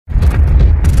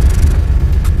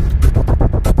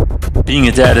Being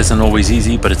a dad isn't always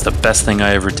easy, but it's the best thing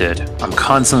I ever did. I'm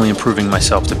constantly improving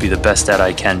myself to be the best dad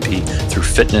I can be through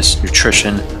fitness,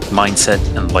 nutrition, mindset,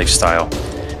 and lifestyle.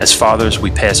 As fathers, we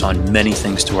pass on many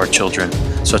things to our children,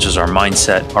 such as our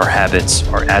mindset, our habits,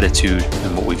 our attitude,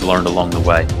 and what we've learned along the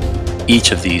way.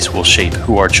 Each of these will shape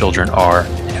who our children are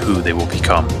and who they will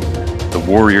become. The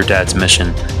Warrior Dad's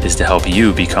mission is to help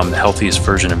you become the healthiest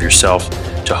version of yourself,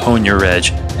 to hone your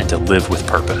edge, and to live with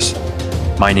purpose.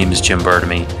 My name is Jim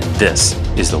Bertamy, and this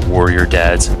is the Warrior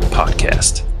Dads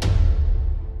Podcast.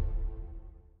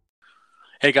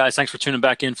 Hey guys, thanks for tuning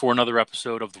back in for another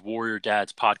episode of the Warrior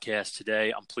Dads Podcast.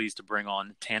 Today, I'm pleased to bring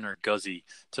on Tanner Guzy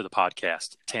to the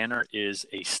podcast. Tanner is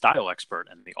a style expert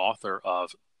and the author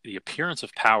of The Appearance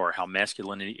of Power, How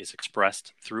Masculinity is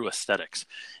Expressed Through Aesthetics.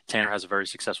 Tanner has a very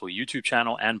successful YouTube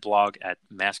channel and blog at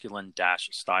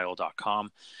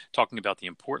masculine-style.com, talking about the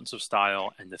importance of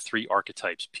style and the three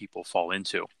archetypes people fall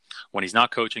into. When he's not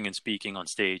coaching and speaking on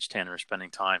stage, Tanner is spending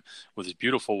time with his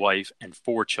beautiful wife and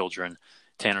 4 children.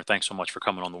 Tanner, thanks so much for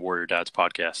coming on the Warrior Dads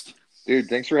Podcast. Dude,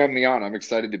 thanks for having me on. I'm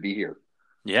excited to be here.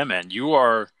 Yeah, man.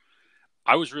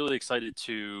 I was really excited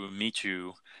to meet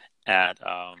you at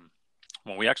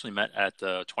when we actually met at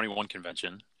the 21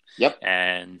 convention. Yep.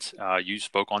 And you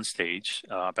spoke on stage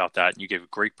about that. And you gave a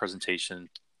great presentation,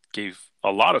 gave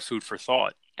a lot of food for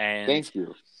thought. And thank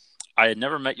you. I had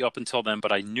never met you up until then,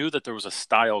 but I knew that there was a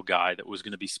style guy that was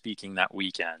going to be speaking that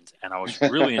weekend. And I was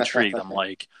really intrigued. I'm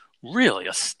like, really?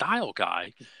 A style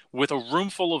guy with a room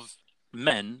full of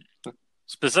men,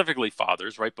 specifically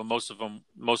fathers, right? But most of them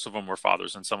were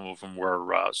fathers, and some of them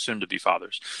were soon to be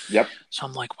fathers. Yep. So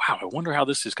I'm like, wow, I wonder how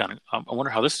this is going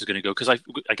to go. Because I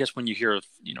guess when you hear of,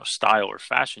 style or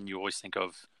fashion, you always think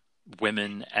of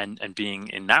women and being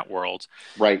in that world.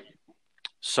 Right.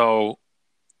 So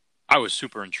I was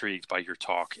super intrigued by your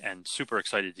talk and super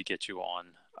excited to get you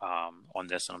on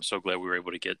this. And I'm so glad we were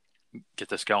able to get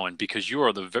this going, because you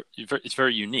are it's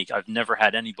very unique. I've never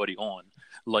had anybody on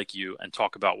like you and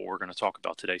talk about what we're going to talk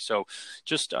about today. So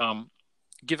just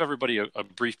give everybody a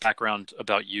brief background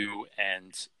about you,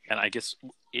 and I guess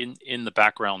in the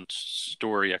background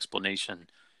story explanation,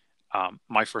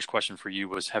 my first question for you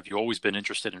was, have you always been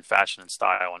interested in fashion and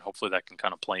style? And hopefully that can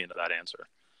kind of play into that answer.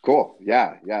 Cool.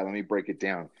 Yeah. Let me break it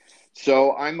down.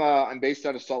 So I'm based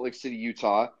out of Salt Lake City,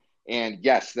 Utah. And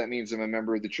yes, that means I'm a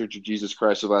member of the Church of Jesus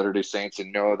Christ of Latter-day Saints.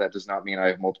 And no, that does not mean I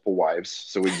have multiple wives.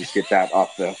 So we just get that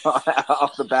off the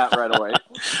bat right away.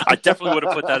 I definitely would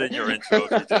have put that in your intro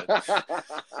if you did.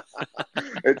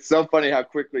 It's so funny how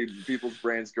quickly people's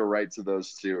brains go right to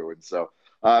those two. And so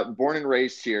born and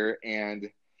raised here. And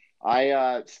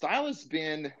style has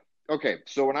been okay.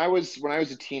 So when I was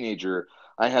a teenager,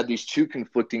 I had these two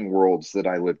conflicting worlds that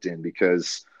I lived in,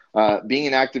 because being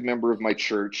an active member of my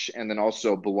church and then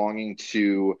also belonging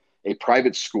to a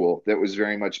private school that was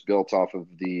very much built off of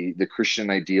the Christian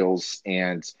ideals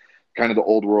and kind of the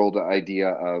old world idea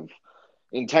of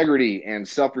integrity and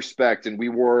self-respect. And we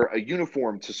wore a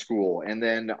uniform to school. And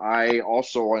then I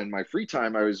also, in my free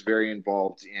time, I was very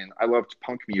involved I loved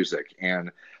punk music,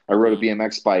 and I rode a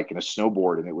BMX bike and a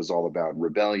snowboard, and it was all about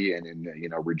rebellion and,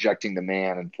 rejecting the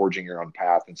man and forging your own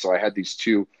path. And so I had these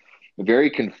two very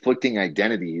conflicting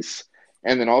identities.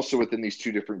 And then also within these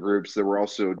two different groups, there were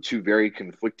also two very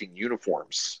conflicting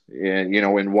uniforms. And,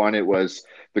 in one, it was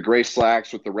the gray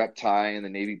slacks with the rep tie and the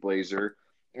navy blazer.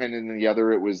 And in the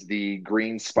other, it was the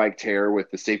green spiked hair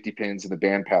with the safety pins and the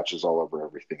band patches all over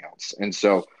everything else. And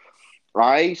so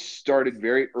I started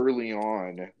very early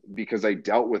on, because I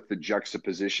dealt with the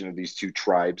juxtaposition of these two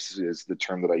tribes, is the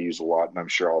term that I use a lot. And I'm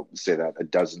sure I'll say that a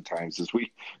dozen times as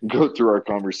we go through our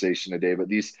conversation today. But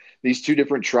these two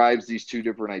different tribes, these two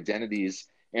different identities,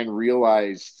 and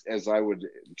realized as I would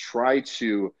try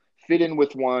to fit in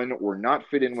with one or not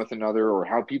fit in with another, or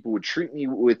how people would treat me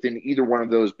within either one of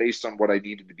those based on what I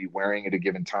needed to be wearing at a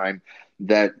given time,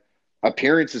 that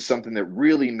appearance is something that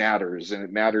really matters. And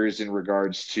it matters in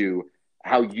regards to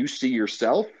how you see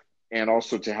yourself and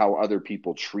also to how other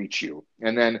people treat you.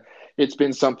 And then it's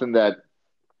been something that,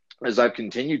 as I've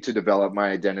continued to develop my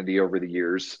identity over the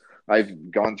years, I've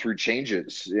gone through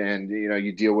changes. And,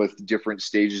 you deal with different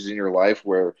stages in your life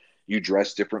where you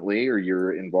dress differently, or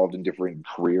you're involved in different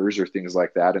careers or things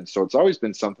like that. And so it's always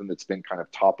been something that's been kind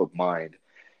of top of mind.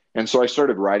 And so I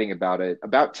started writing about it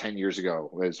about 10 years ago,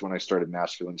 was when I started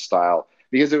Masculine Style,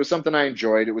 because it was something I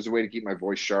enjoyed. It was a way to keep my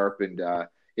voice sharp, and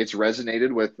it's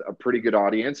resonated with a pretty good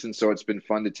audience. And so it's been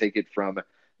fun to take it from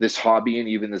this hobby and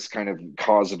even this kind of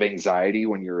cause of anxiety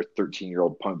when you're a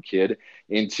 13-year-old punk kid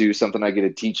into something I get to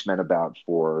teach men about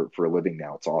for a living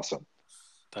now. It's awesome.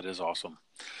 That is awesome.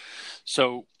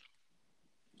 So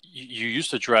you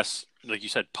used to dress, like you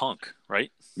said, punk,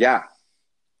 right? Yeah.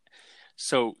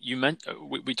 So you meant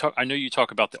we talk. I know you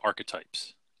talk about the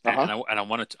archetypes, Uh-huh. and I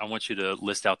want you to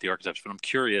list out the archetypes, but I'm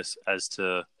curious as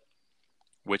to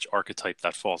which archetype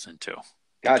that falls into.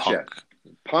 The Gotcha.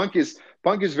 punk.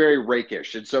 Punk is very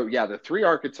rakish. And so yeah, the three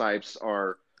archetypes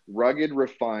are rugged,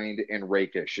 refined, and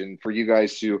rakish. And for you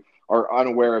guys who are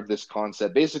unaware of this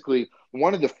concept, basically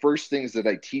one of the first things that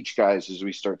I teach guys as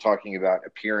we start talking about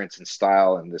appearance and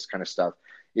style and this kind of stuff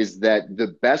is that the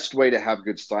best way to have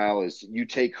good style is you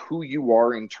take who you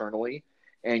are internally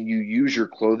and you use your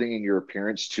clothing and your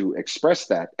appearance to express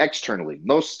that externally.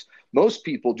 Most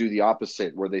people do the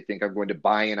opposite, where they think I'm going to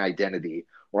buy an identity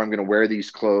or I'm going to wear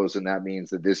these clothes, and that means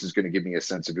that this is going to give me a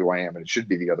sense of who I am. And it should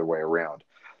be the other way around.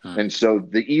 Hmm. And so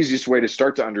the easiest way to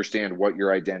start to understand what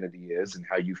your identity is and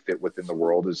how you fit within the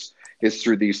world is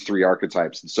through these three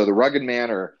archetypes. And so the rugged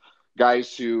man are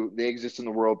guys who they exist in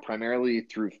the world primarily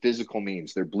through physical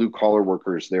means. They're blue collar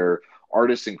workers. They're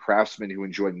artists and craftsmen who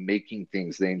enjoy making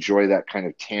things. They enjoy that kind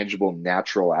of tangible,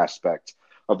 natural aspect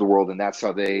of the world. And that's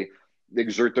how they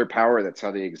exert their power. That's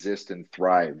how they exist and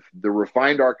thrive. The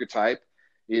refined archetype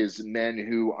is men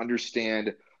who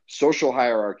understand social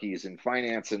hierarchies and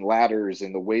finance and ladders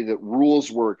and the way that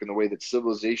rules work and the way that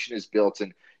civilization is built.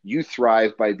 And you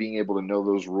thrive by being able to know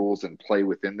those rules and play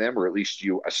within them, or at least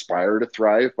you aspire to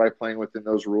thrive by playing within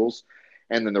those rules.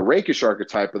 And then the rakish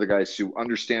archetype are the guys who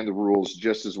understand the rules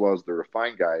just as well as the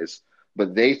refined guys,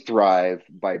 but they thrive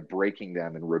by breaking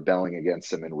them and rebelling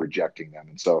against them and rejecting them.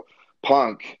 And so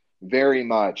punk, very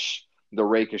much the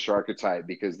rakish archetype,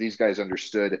 because these guys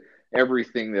understood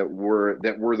everything that were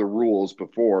the rules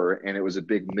before, and it was a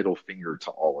big middle finger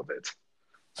to all of it.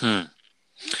 Hmm.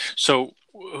 So,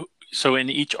 so in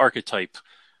each archetype,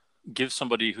 give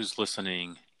somebody who's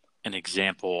listening an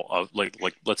example of like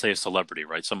let's say a celebrity,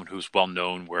 right? Someone who's well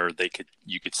known, where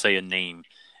you could say a name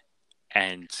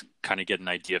and kind of get an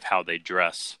idea of how they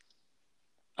dress,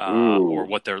 or Ooh,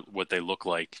 what they look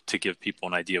like, to give people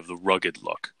an idea of the rugged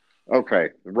look. okay.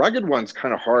 The rugged one's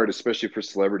kind of hard, especially for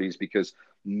celebrities, because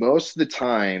most of the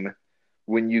time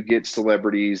when you get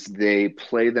celebrities, they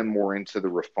play them more into the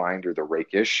refined or the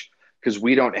rakish, because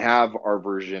we don't have our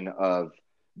version of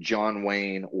John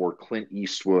Wayne or Clint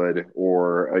Eastwood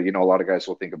or a lot of guys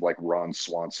will think of like Ron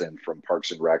Swanson from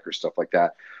Parks and Rec or stuff like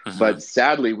that. Hmm. But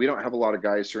sadly, we don't have a lot of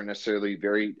guys who are necessarily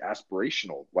very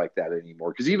aspirational like that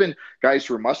anymore. Because even guys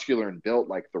who are muscular and built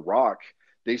like The Rock,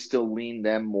 they still lean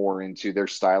them more into their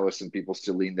stylists, and people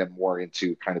still lean them more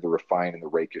into kind of the refined and the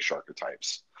rakish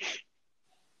archetypes.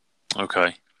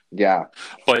 Okay. Yeah,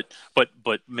 But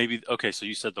maybe okay. So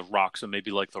you said The Rock, so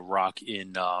maybe like The Rock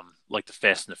in like the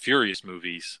Fast and the Furious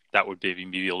movies, that would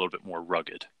maybe a little bit more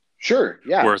rugged, sure.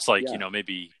 where Yeah, it's like yeah.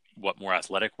 maybe what more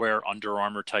athletic wear, Under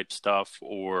Armour type stuff,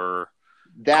 or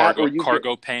That or you get,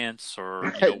 cargo pants,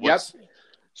 or yep. what's.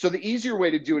 So the easier way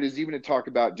to do it is even to talk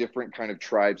about different kind of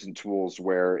tribes and tools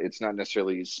where it's not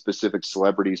necessarily specific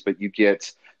celebrities, but you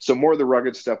get so more of the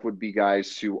rugged stuff would be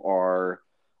guys who are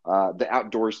the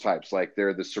outdoors types, like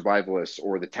they're the survivalists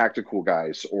or the tactical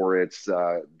guys, or it's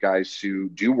guys who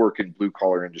do work in blue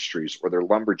collar industries, or they're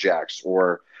lumberjacks,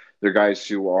 or they're guys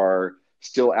who are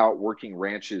still out working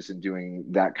ranches and doing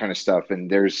that kind of stuff. And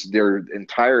there are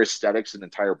entire aesthetics and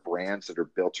entire brands that are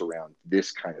built around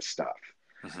this kind of stuff.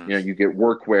 Mhm. You get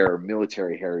workwear,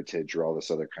 military heritage, or all this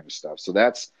other kind of stuff. So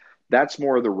that's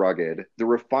more of the rugged. The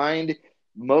refined,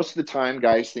 most of the time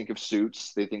guys think of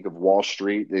suits, they think of Wall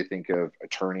Street, they think of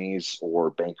attorneys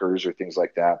or bankers or things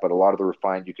like that. But a lot of the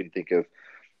refined, you can think of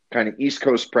kind of East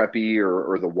Coast preppy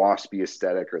or the waspy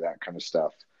aesthetic or that kind of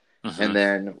stuff. And Mhm.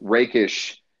 then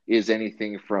rakish is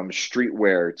anything from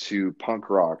streetwear to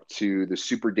punk rock to the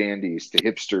super dandies to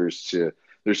hipsters to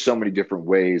there's so many different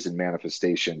ways and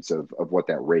manifestations of what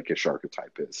that rakish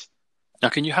archetype is. Now,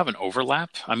 can you have an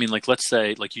overlap? I mean, like let's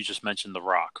say, like you just mentioned, The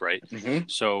Rock, right? Mm-hmm.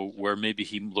 So where maybe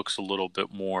he looks a little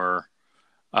bit more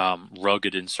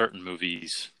rugged in certain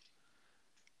movies,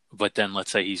 but then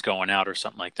let's say he's going out or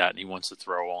something like that, and he wants to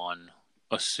throw on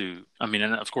a suit. I mean,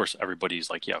 and of course, everybody's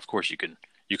like, yeah, of course you can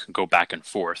go back and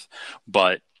forth,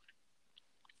 but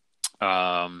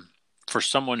um, for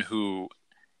someone who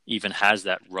even has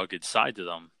that rugged side to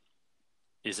them,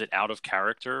 is it out of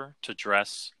character to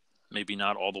dress maybe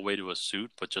not all the way to a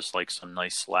suit, but just like some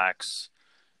nice slacks?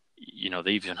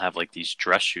 They even have like these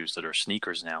dress shoes that are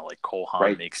sneakers now. Like Cole Haan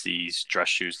Right. makes these dress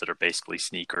shoes that are basically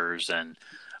sneakers. And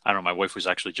I don't know, my wife was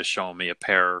actually just showing me a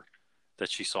pair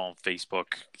that she saw on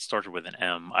Facebook. It started with an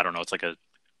M. I don't know.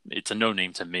 It's a no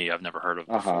name to me. I've never heard of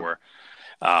Uh-huh. before.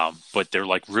 But they're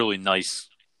like really nice,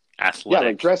 Yeah, like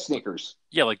athletic. dress sneakers.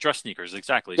 Yeah, like dress sneakers.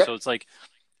 Exactly. Yep. So it's like,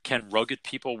 can rugged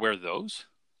people wear those?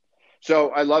 So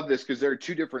I love this because there are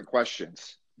two different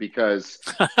questions. because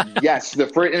yes, and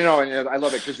I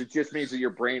love it because it just means that your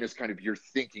brain is you're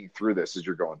thinking through this as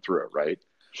you're going through it, right?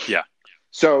 Yeah.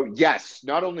 So yes,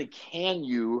 not only can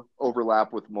you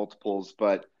overlap with multiples,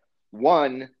 but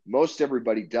one, most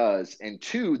everybody does, and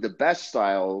two, the best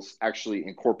styles actually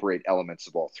incorporate elements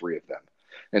of all three of them.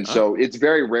 And so it's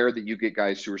very rare that you get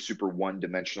guys who are super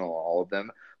one-dimensional, all of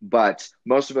them, but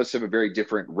most of us have a very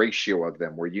different ratio of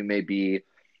them, where you may be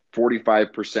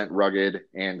 45% rugged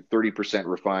and 30%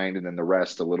 refined, and then the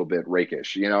rest a little bit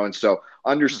rakish, And so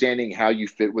understanding how you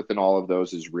fit within all of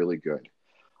those is really good.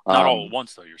 Not all at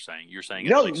once, though. You're saying at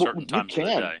No, like certain you times of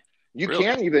the can. day. You Really?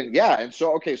 can even, yeah. And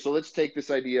so, okay, so let's take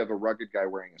this idea of a rugged guy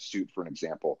wearing a suit for an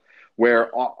example,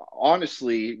 where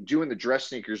honestly, doing the dress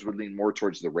sneakers would lean more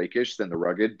towards the rakish than the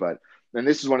rugged. But, and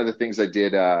this is one of the things I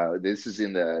did. This is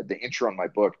in the intro on my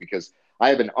book, because I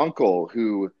have an uncle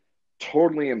who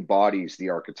totally embodies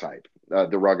the archetype,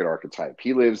 the rugged archetype.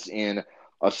 He lives in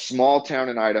a small town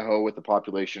in Idaho with a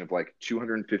population of like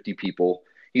 250 people.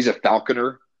 He's a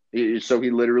falconer. So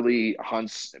he literally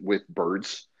hunts with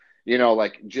birds,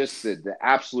 like just the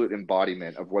absolute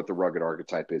embodiment of what the rugged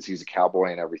archetype is. He's a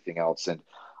cowboy and everything else. And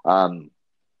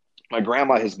my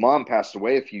grandma, his mom, passed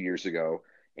away a few years ago,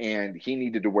 and he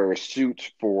needed to wear a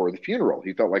suit for the funeral.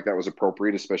 He felt like that was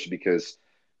appropriate, especially because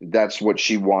that's what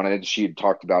she wanted. She had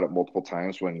talked about it multiple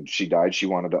times. When she died, she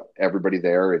wanted everybody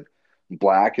there in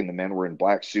black, and the men were in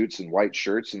black suits and white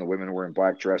shirts, and the women were in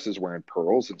black dresses wearing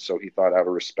pearls. And so he thought, out of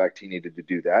respect, he needed to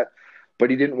do that. But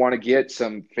he didn't want to get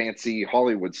some fancy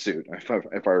Hollywood suit,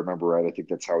 if I remember right. I think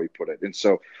that's how he put it. And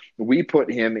so we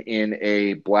put him in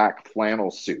a black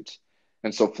flannel suit.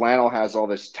 And so flannel has all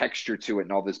this texture to it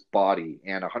and all this body.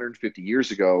 And 150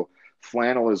 years ago,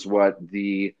 flannel is what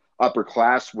the upper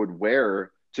class would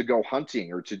wear to go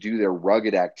hunting or to do their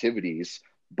rugged activities.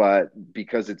 But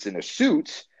because it's in a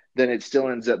suit, then it still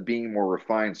ends up being more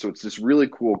refined. So it's this really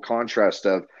cool contrast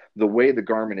of the way the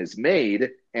garment is made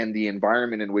and the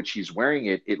environment in which he's wearing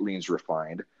it, it leans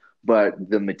refined. But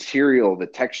the material, the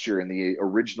texture, and the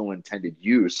original intended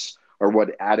use are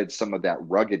what added some of that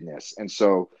ruggedness. And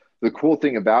so the cool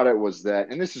thing about it was that,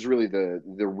 and this is really the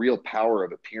real power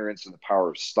of appearance and the power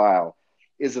of style,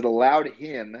 is it allowed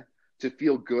him to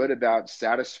feel good about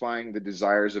satisfying the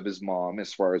desires of his mom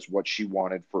as far as what she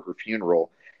wanted for her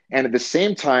funeral. And at the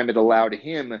same time, it allowed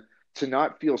him to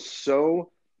not feel so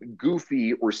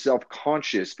goofy or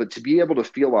self-conscious, but to be able to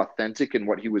feel authentic in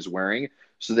what he was wearing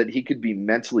so that he could be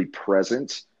mentally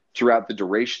present throughout the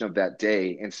duration of that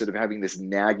day, instead of having this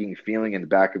nagging feeling in the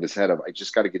back of his head of, I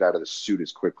just got to get out of the suit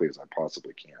as quickly as I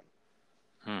possibly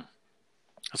can.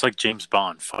 It's like James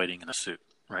Bond fighting in a suit,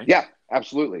 right? Yeah,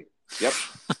 absolutely. Yep.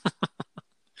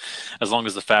 As long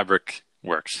as the fabric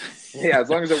works. Yeah, as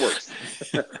long as it works.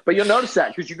 But you'll notice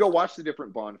that because you go watch the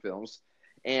different Bond films,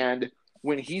 and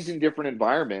when he's in different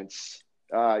environments,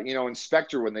 in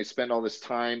Spectre, when they spend all this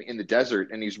time in the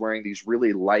desert and he's wearing these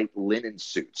really light linen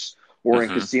suits, or in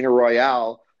Casino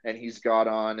Royale, and he's got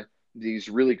on these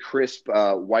really crisp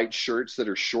white shirts that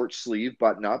are short sleeve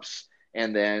button-ups,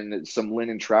 and then some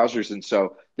linen trousers. And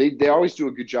so they always do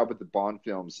a good job with the Bond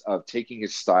films of taking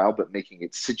his style but making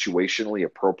it situationally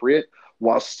appropriate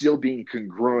while still being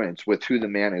congruent with who the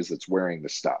man is that's wearing the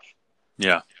stuff.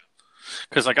 Yeah.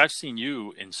 Because I've seen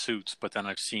you in suits, but then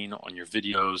I've seen on your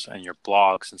videos and your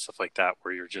blogs and stuff like that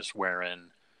where you're just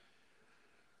wearing,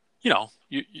 you're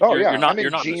not. I'm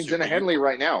in not jeans and a Henley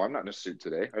right now. I'm not in a suit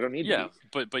today. I don't need to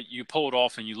be. but you pull it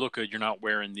off and you look good. You're not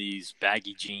wearing these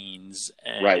baggy jeans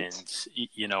and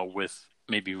with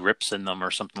maybe rips in them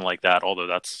or something like that. Although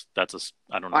that's I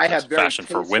don't know. I if that's have very fashion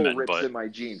for women, rips but in my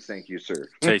jeans. Thank you, sir.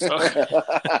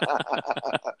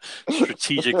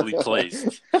 Strategically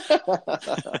placed.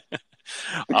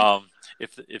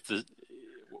 If the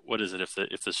what is it?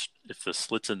 If the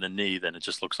slit's in the knee, then it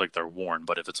just looks like they're worn.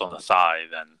 But if it's on the thigh,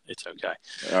 then it's okay.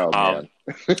 Oh man.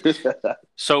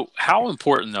 So how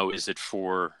important though is it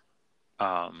for?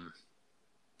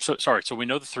 So we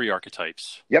know the three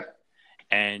archetypes. Yep.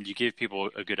 And you gave people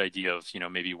a good idea of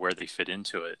maybe where they fit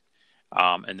into it,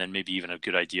 and then maybe even a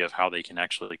good idea of how they can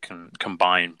actually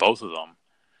combine both of them.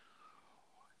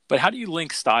 But how do you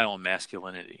link style and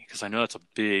masculinity? Because I know that's a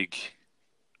big.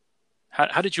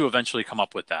 How did you eventually come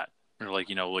up with that? Or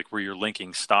where you're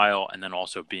linking style and then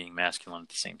also being masculine at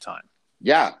the same time?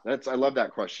 Yeah, I love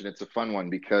that question. It's a fun one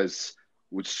because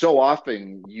so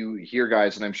often you hear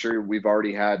guys, and I'm sure we've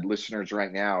already had listeners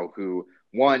right now who,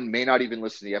 one, may not even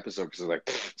listen to the episode because they're like,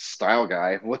 style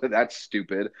guy, that's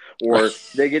stupid. Or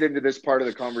they get into this part of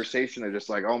the conversation, they're just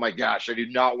like, oh my gosh, I do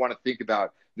not want to think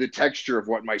about the texture of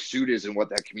what my suit is and what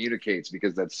that communicates,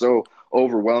 because that's so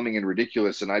overwhelming and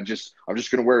ridiculous. And I'm just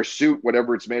going to wear a suit,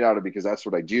 whatever it's made out of, because that's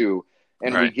what I do.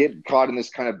 And we Right. get caught in this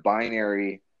kind of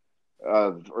binary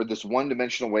or this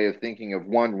one-dimensional way of thinking of,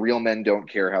 one, real men don't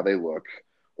care how they look,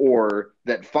 or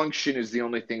that function is the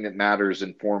only thing that matters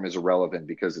and form is irrelevant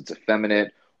because it's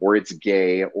effeminate or it's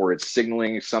gay or it's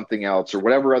signaling something else or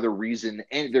whatever other reason.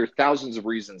 And there are thousands of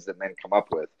reasons that men come up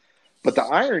with. But the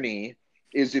irony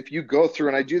is, if you go through,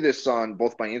 and I do this on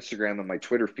both my Instagram and my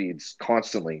Twitter feeds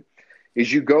constantly,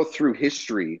 is you go through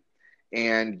history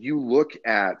and you look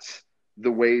at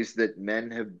the ways that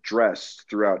men have dressed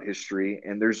throughout history,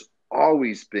 and there's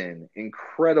always been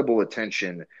incredible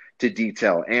attention to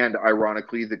detail. And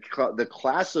ironically, the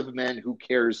class of men who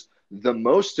cares the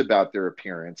most about their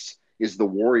appearance is the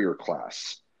warrior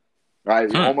class.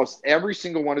 Almost every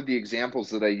single one of the examples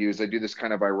that I use, I do this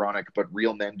kind of ironic, but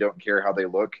real men don't care how they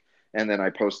look. And then I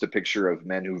post a picture of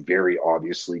men who very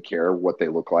obviously care what they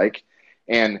look like.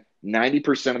 And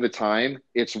 90% of the time,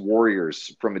 it's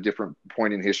warriors from a different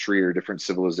point in history or a different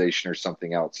civilization or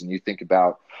something else. And you think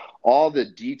about all the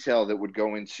detail that would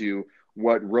go into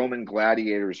what Roman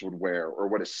gladiators would wear, or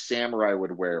what a samurai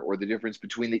would wear, or the difference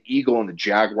between the eagle and the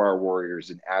jaguar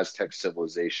warriors in Aztec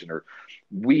civilization. Or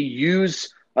we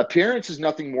use appearance is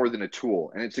nothing more than a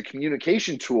tool, and it's a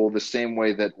communication tool the same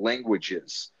way that language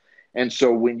is. And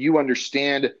so when you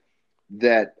understand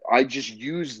that I just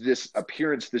use this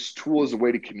appearance, this tool, as a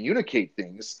way to communicate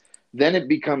things, then it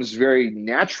becomes very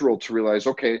natural to realize,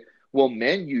 okay, well,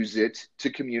 men use it to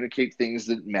communicate things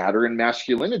that matter in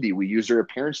masculinity. We use our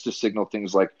appearance to signal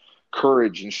things like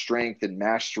courage and strength and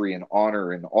mastery and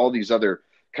honor and all these other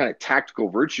kind of tactical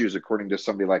virtues, according to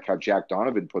somebody like how Jack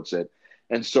Donovan puts it.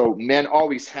 And so men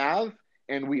always have,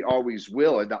 and we always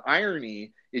will. And the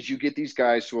irony is, you get these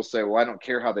guys who will say, well, I don't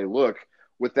care how they look,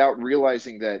 without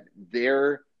realizing that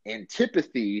their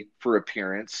antipathy for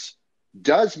appearance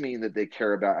does mean that they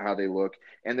care about how they look,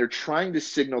 and they're trying to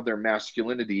signal their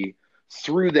masculinity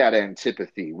through that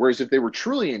antipathy. Whereas if they were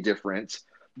truly indifferent,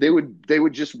 they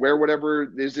would just wear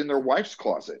whatever is in their wife's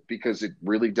closet, because it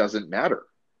really doesn't matter.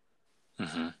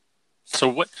 Mm-hmm.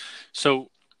 So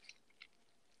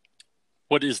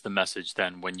what is the message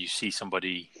then when you see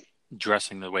somebody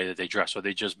dressing the way that they dress? Are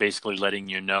they just basically letting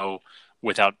you know,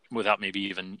 without maybe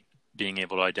even being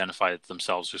able to identify it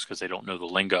themselves, just because they don't know the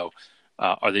lingo?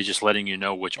 Are they just letting you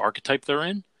know which archetype they're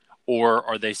in? Or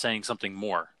are they saying something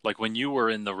more? Like when you were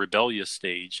in the rebellious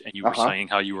stage and you were saying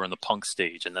how you were in the punk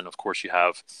stage, and then of course you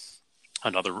have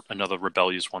another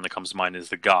rebellious one that comes to mind is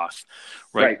the goth,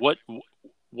 right?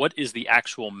 What is the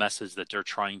actual message that they're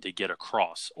trying to get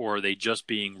across? Or are they just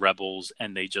being rebels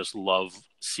and they just love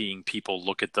seeing people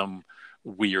look at them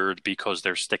weird because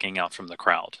they're sticking out from the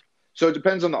crowd? So it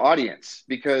depends on the audience,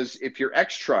 because if you're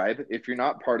X tribe, if you're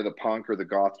not part of the punk or the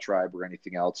goth tribe or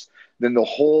anything else, then the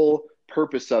whole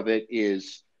purpose of it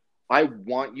is, I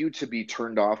want you to be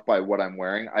turned off by what I'm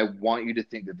wearing. I want you to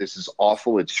think that this is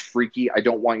awful. It's freaky. I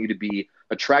don't want you to be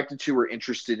attracted to or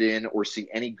interested in or see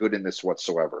any good in this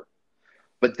whatsoever.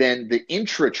 But then the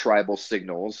intra-tribal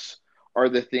signals are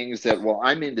the things that, well,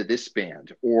 I'm into this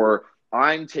band, or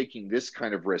I'm taking this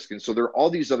kind of risk. And so there are all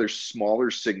these other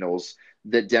smaller signals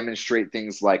that demonstrate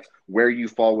things like where you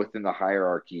fall within the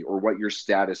hierarchy, or what your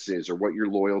status is, or what your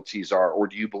loyalties are, or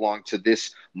do you belong to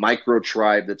this micro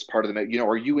tribe that's part of the,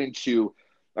 are you into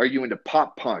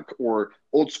pop punk or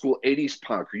old school 80s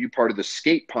punk? Are you part of the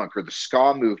skate punk or the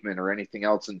ska movement or anything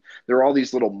else? And there are all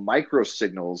these little micro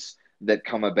signals that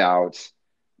come about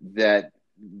that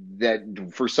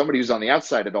for somebody who's on the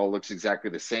outside, it all looks exactly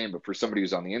the same. But for somebody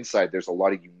who's on the inside, there's a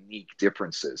lot of unique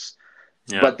differences.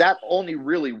 Yeah. But that only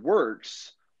really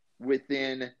works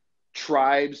within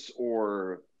tribes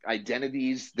or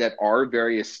identities that are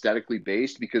very aesthetically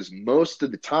based, because most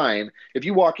of the time, if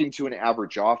you walk into an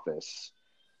average office,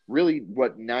 really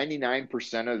what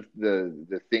 99% of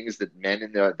the things that men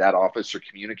in that office are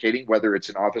communicating, whether it's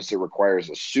an office that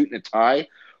requires a suit and a tie,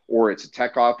 or it's a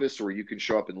tech office where you can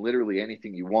show up in literally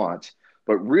anything you want.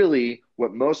 But really,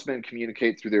 what most men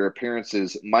communicate through their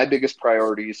appearances, my biggest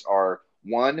priorities are,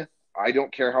 one, I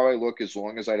don't care how I look as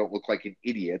long as I don't look like an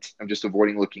idiot. I'm just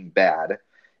avoiding looking bad.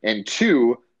 And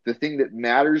two, the thing that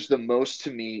matters the most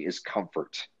to me is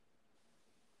comfort.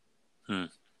 It's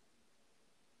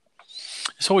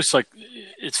always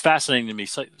it's fascinating to me.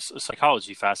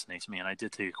 Psychology fascinates me, and I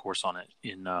did take a course on it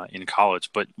in college.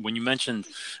 But when you mentioned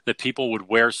that people would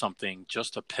wear something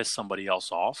just to piss somebody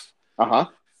else off, I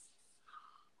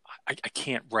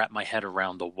can't wrap my head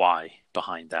around the why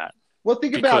behind that. Well,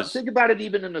 think about it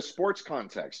even in a sports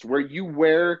context, where you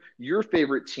wear your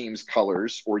favorite team's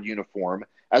colors or uniform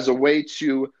as a way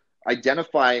to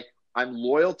identify I'm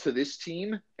loyal to this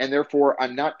team, and therefore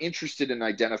I'm not interested in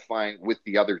identifying with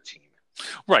the other team.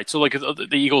 Right. So like the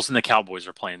Eagles and the Cowboys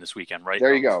are playing this weekend, right?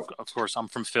 There you go. Of course, I'm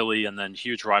from Philly, and then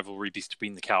huge rivalry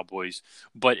between the Cowboys.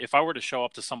 But if I were to show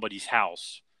up to somebody's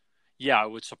house, yeah, I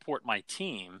would support my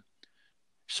team.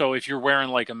 So if you're wearing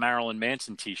like a Marilyn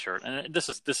Manson T-shirt, and this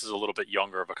is a little bit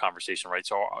younger of a conversation, right?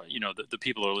 So the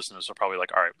people who are listening to this are probably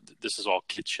like, all right, this is all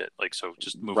kid shit. Like, so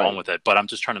just move on with it. But I'm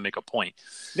just trying to make a point.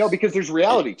 No, because there's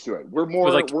reality to it. We're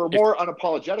more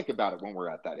unapologetic about it when we're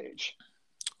at that age.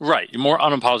 Right, more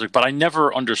unapologetic. But I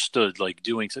never understood like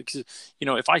doing so. Cause,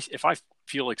 if I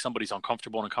feel like somebody's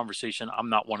uncomfortable in a conversation, I'm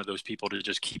not one of those people to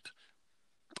just keep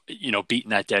beating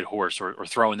that dead horse or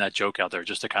throwing that joke out there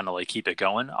just to kind of like keep it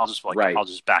going. I'll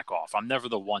just back off. I'm never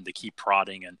the one to keep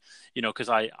prodding and, cause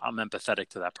I'm empathetic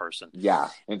to that person. Yeah.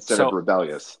 Instead of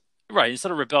rebellious. Right.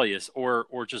 Instead of rebellious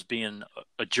or just being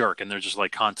a jerk. And they're just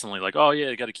like constantly like, oh yeah,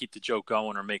 you got to keep the joke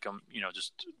going or make them,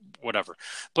 just whatever.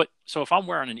 But so if I'm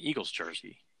wearing an Eagles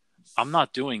jersey, I'm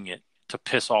not doing it to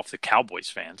piss off the Cowboys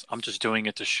fans. I'm just doing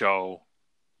it to show,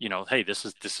 hey, this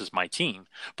is my team,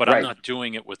 but I'm not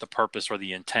doing it with the purpose or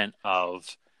the intent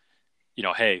of,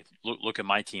 hey, look at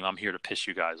my team. I'm here to piss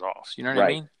you guys off. You know what I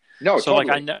mean? No, so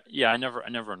totally. like I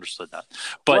never understood that.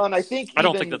 But and I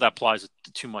don't think that applies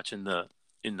too much in the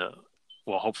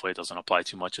well, hopefully it doesn't apply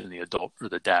too much in the adult or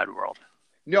the dad world.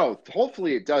 No,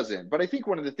 hopefully it doesn't. But I think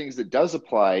one of the things that does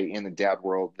apply in the dad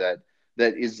world that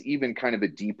is even kind of a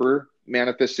deeper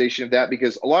manifestation of that,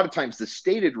 because a lot of times the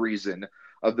stated reason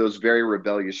of those very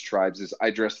rebellious tribes is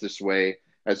I dress this way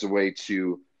as a way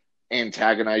to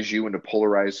antagonize you and to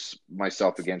polarize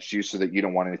myself against you so that you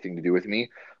don't want anything to do with me.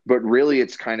 But really,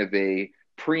 it's kind of a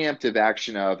preemptive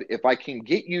action of if I can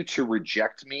get you to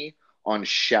reject me on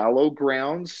shallow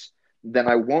grounds, then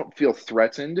I won't feel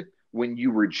threatened when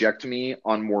you reject me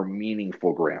on more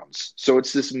meaningful grounds. So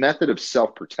it's this method of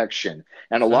self-protection.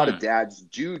 And a lot of dads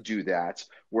do that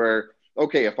where,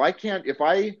 okay, if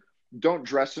I don't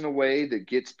dress in a way that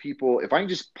gets people, if I can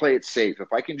just play it safe,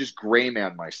 if I can just gray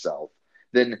man myself,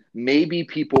 then maybe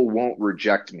people won't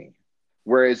reject me.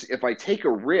 Whereas if I take a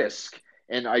risk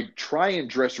and I try and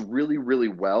dress really, really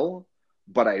well,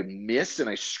 but I miss and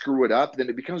I screw it up, then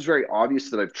it becomes very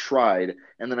obvious that I've tried,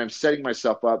 and then I'm setting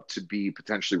myself up to be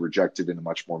potentially rejected in a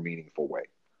much more meaningful way.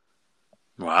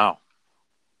 Wow.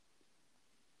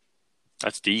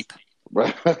 That's deep.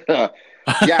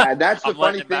 Yeah, that's the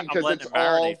funny thing, because it's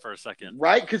all for a second,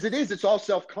 right? Because it's all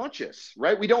self-conscious,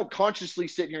 right? We don't consciously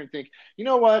sit here and think, you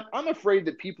know what? I'm afraid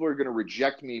that people are going to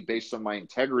reject me based on my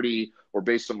integrity or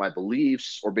based on my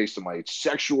beliefs or based on my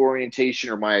sexual orientation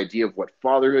or my idea of what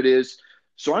fatherhood is.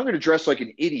 So I'm going to dress like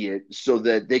an idiot so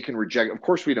that they can reject. Of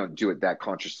course, we don't do it that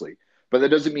consciously, but that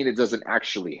doesn't mean it doesn't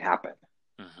actually happen.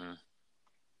 Mm-hmm.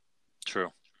 True.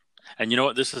 And you know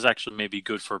what? This is actually maybe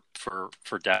good for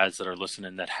dads that are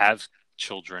listening that have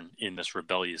children in this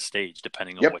rebellious stage,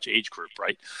 depending on which age group,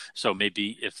 right? So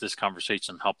maybe if this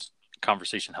conversation helps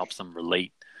them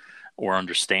relate or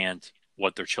understand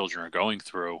what their children are going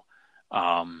through,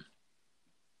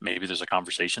 maybe there's a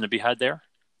conversation to be had there.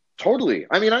 Totally.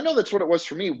 I mean, I know that's what it was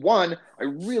for me. One, I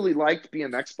really liked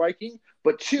BMX biking,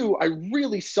 but two, I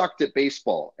really sucked at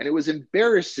baseball. And it was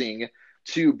embarrassing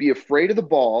to be afraid of the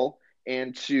ball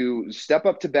and to step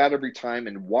up to bat every time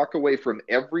and walk away from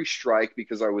every strike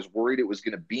because I was worried it was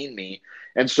going to bean me.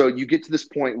 And so you get to this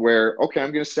point where, okay,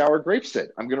 I'm going to sour grapes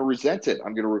it. I'm going to resent it.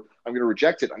 I'm going to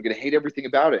reject it. I'm going to hate everything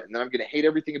about it. And then I'm going to hate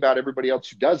everything about everybody else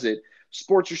who does it.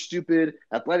 Sports are stupid.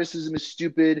 Athleticism is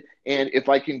stupid. And if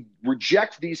I can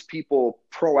reject these people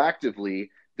proactively,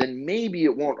 then maybe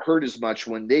it won't hurt as much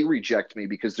when they reject me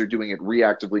because they're doing it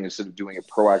reactively instead of doing it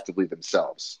proactively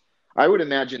themselves. I would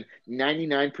imagine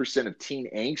 99% of teen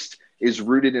angst is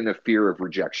rooted in a fear of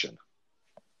rejection.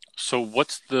 So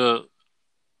what's the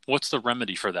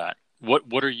remedy for that?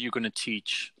 What are you going to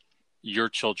teach your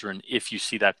children if you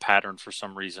see that pattern for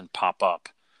some reason pop up?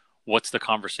 What's the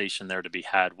conversation there to be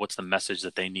had? What's the message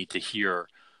that they need to hear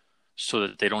so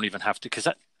that they don't even have to,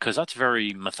 because that's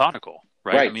very methodical,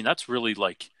 right? I mean, that's really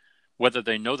like, whether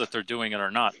they know that they're doing it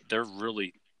or not, they're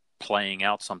really playing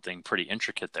out something pretty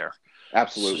intricate there.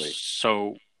 Absolutely.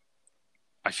 So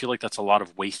I feel like that's a lot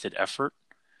of wasted effort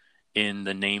in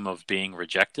the name of being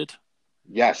rejected.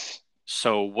 Yes.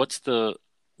 So what's the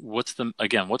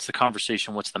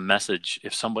conversation? What's the message?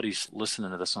 If somebody's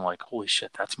listening to this and like, holy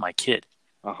shit, that's my kid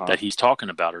that he's talking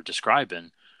about or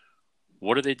describing,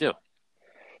 what do they do?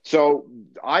 So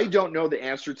I don't know the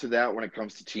answer to that when it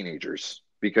comes to teenagers,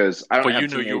 because I don't have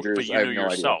teenagers. But you know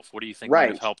yourself. Idea. What do you think would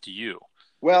have helped you?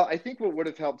 Well, I think what would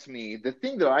have helped me, the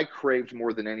thing that I craved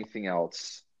more than anything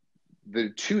else the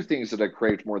two things that I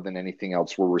craved more than anything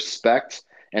else were respect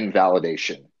and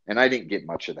validation. And I didn't get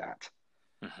much of that.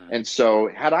 Hmm. And so,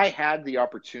 had I had the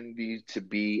opportunity to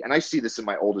be, and I see this in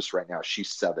my oldest right now,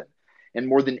 she's 7. And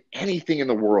more than anything in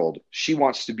the world, she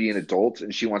wants to be an adult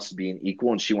and she wants to be an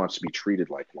equal and she wants to be treated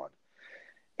like one.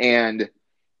 And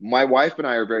my wife and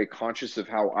I are very conscious of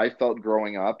how I felt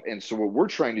growing up. And so, what we're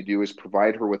trying to do is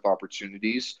provide her with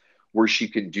opportunities where she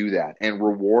can do that and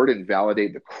reward and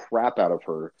validate the crap out of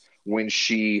her when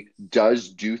she does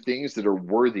do things that are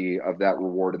worthy of that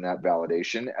reward and that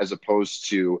validation, as opposed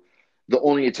to the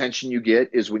only attention you get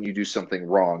is when you do something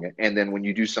wrong. And then when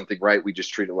you do something right, we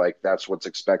just treat it like that's what's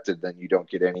expected. Then you don't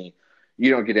get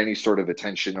any sort of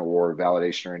attention or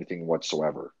validation or anything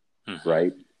whatsoever. Hmm.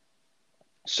 Right.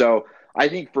 So I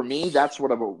think for me, that's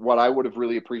what I would have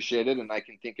really appreciated. And I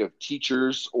can think of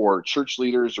teachers or church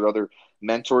leaders or other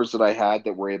mentors that I had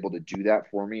that were able to do that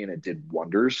for me, and it did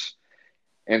wonders.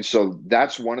 And so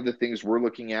that's one of the things we're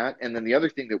looking at. And then the other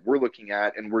thing that we're looking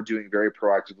at, and we're doing very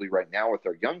proactively right now with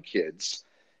our young kids,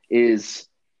 is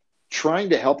trying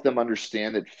to help them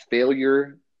understand that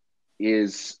failure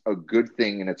is a good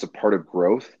thing and it's a part of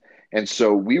growth. And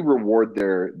so we reward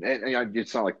and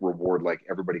it's not like reward, like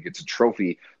everybody gets a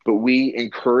trophy, but we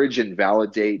encourage and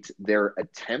validate their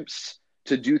attempts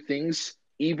to do things,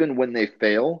 even when they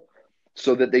fail,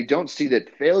 so that they don't see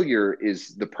that failure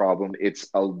is the problem. It's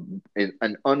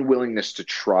an unwillingness to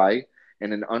try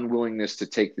and an unwillingness to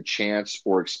take the chance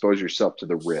or expose yourself to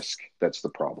the risk. That's the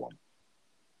problem.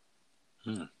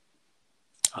 Hmm.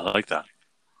 I like that.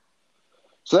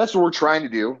 So that's what we're trying to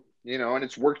do, and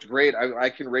it's worked great. I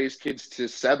can raise kids to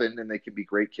 7 and they can be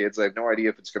great kids. I have no idea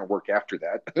if it's going to work after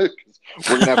that because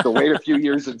we're going to have to wait a few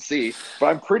years and see. But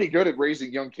I'm pretty good at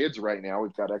raising young kids right now.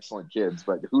 We've got excellent kids,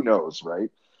 but who knows, right?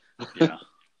 Yeah.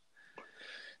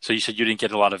 So you said you didn't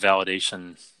get a lot of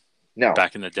validation No.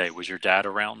 back in the day. Was your dad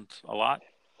around a lot,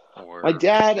 My or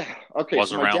dad, okay, was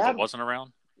so my around but dad, wasn't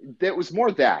around? that was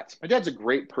more that. My dad's a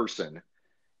great person.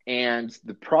 And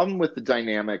the problem with the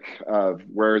dynamic of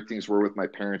where things were with my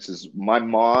parents is my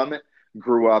mom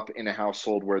grew up in a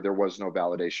household where there was no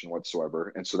validation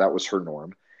whatsoever. And so that was her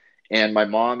norm. And my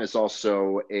mom is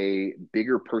also a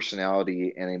bigger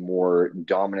personality and a more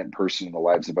dominant person in the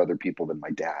lives of other people than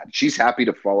my dad. She's happy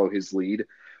to follow his lead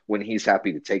when he's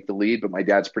happy to take the lead, but my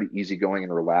dad's pretty easygoing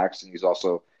and relaxed. And he's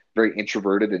also very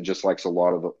introverted and just likes a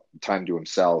lot of time to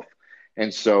himself.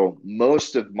 And so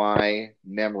most of my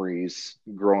memories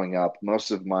growing up,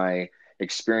 most of my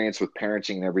experience with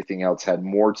parenting and everything else had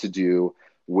more to do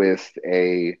with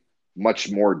a much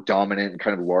more dominant and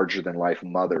kind of larger than life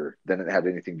mother than it had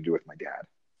anything to do with my dad.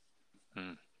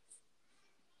 Hmm.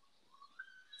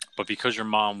 But because your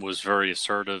mom was very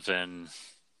assertive and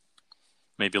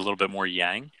maybe a little bit more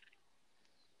yang,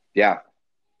 Yeah.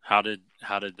 how did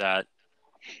that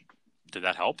did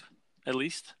that help at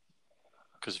least?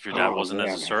 Because if your dad Oh wasn't as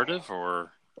man. assertive,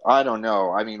 or I don't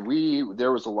know. I mean,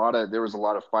 there was a lot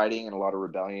of fighting and a lot of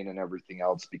rebellion and everything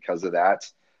else because of that.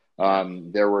 yeah,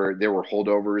 There were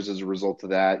holdovers as a result of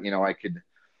that.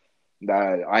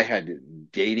 I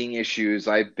had dating issues.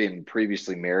 I've been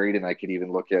previously married, and I could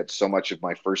even look at so much of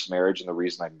my first marriage. And the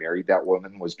reason I married that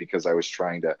woman was because I was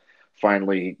trying to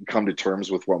finally come to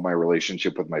terms with what my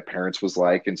relationship with my parents was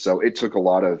like. And so it took a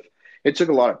lot of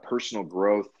personal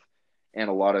growth and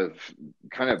a lot of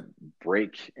kind of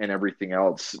break and everything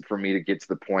else for me to get to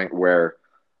the point where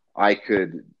I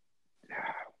could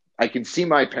I can see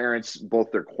my parents,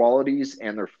 both their qualities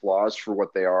and their flaws for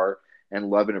what they are, and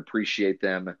love and appreciate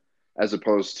them, as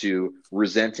opposed to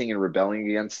resenting and rebelling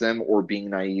against them or being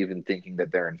naive and thinking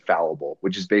that they're infallible,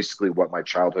 which is basically what my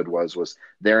childhood was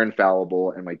they're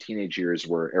infallible, and my teenage years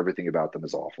were everything about them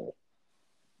is awful.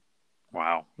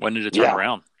 wow. When did it turn Yeah.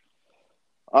 around,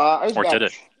 I was or did about,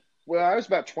 it? well, I was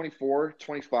about 24,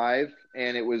 25,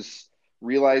 and it was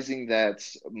realizing that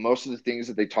most of the things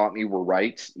that they taught me were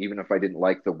right, even if I didn't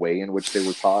like the way in which they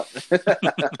were taught.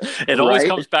 It always Right?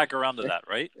 comes back around to that,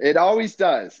 right? It always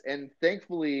does. And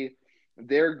thankfully,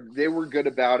 they were good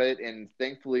about it. And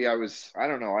thankfully, I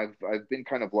don't know, I've been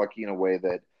kind of lucky in a way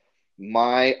that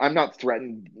I'm not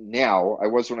threatened now. I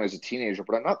was when I was a teenager,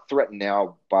 but I'm not threatened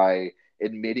now by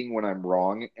admitting when I'm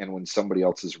wrong and when somebody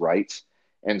else is right.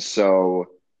 And so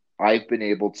I've been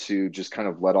able to just kind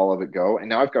of let all of it go. And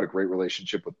now I've got a great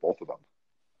relationship with both of them.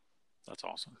 That's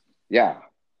awesome. Yeah.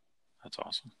 That's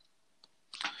awesome.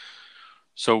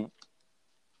 So,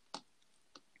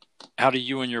 how do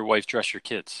you and your wife dress your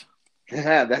kids?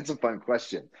 That's a fun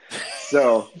question.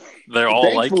 So They're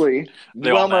all like thankfully, they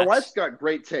all well, my match. wife's got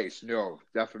great taste. No,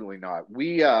 definitely not.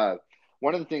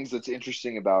 One of the things that's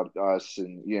interesting about us,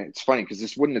 and it's funny because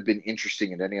this wouldn't have been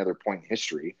interesting at any other point in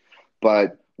history,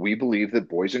 but we believe that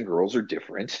boys and girls are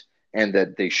different and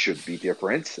that they should be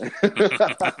different.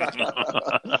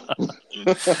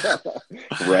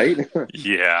 Right?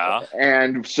 Yeah.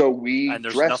 And so we And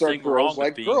there's dress our nothing girls wrong with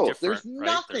like being girls. There's different, right?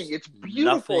 nothing. There's It's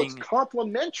beautiful. It's nothing.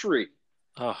 complimentary.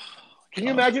 Oh, Can you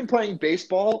God. imagine playing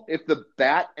baseball if the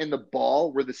bat and the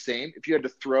ball were the same? If you had to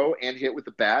throw and hit with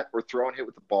the bat or throw and hit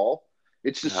with the ball?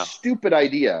 It's a No, stupid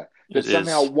idea that it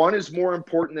somehow is. one is more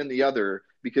important than the other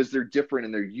because they're different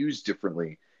and they're used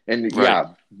differently. And Right.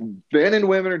 yeah, men and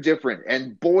women are different,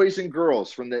 and boys and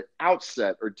girls from the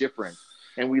outset are different.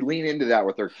 And we lean into that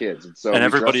with our kids. And so And we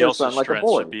dress everybody our else's son like a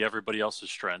strengths should boy. be everybody else's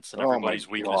strengths, and Oh my everybody's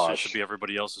weaknesses should gosh. be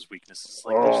everybody else's weaknesses.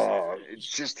 Like there's, Oh, it's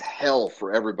just hell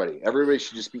for everybody. Everybody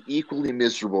should just be equally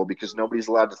miserable because nobody's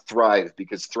allowed to thrive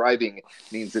because thriving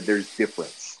means that there's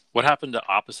difference, what happened to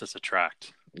opposites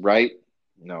attract? right?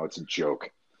 No, it's a joke.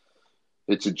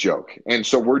 It's a joke. And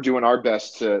so we're doing our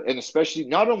best to, and especially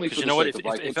not only Because for you the know what? sake of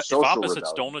like If it's social opposites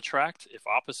rebellion. don't attract, if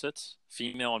opposites,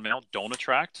 female and male, don't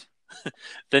attract,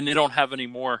 then they don't have any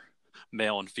more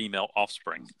male and female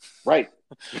offspring, Right.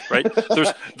 right?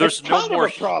 It's There's no kind more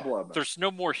of a problem. there's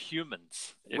no more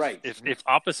humans. Right. If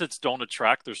opposites don't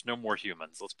attract, there's no more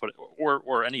humans. Let's put it,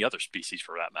 or any other species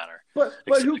for that matter.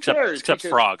 But who cares? Except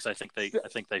Because frogs. I think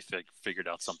they figured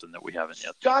out something that we haven't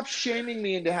yet. stop shaming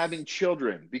me into having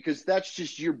children because that's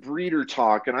just your breeder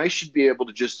talk, and I should be able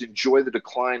to just enjoy the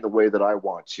decline the way that I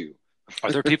want to.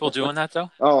 Are there people doing that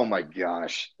though? Oh my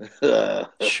gosh.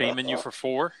 Shaming you for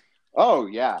 4? Oh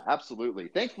yeah, absolutely.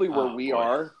 Thankfully, where Oh we boy.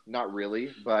 are, not really,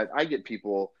 but we get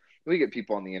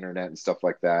people on the internet and stuff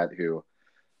like that who,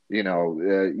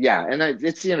 yeah, and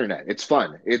it's the internet. It's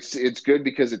fun. It's good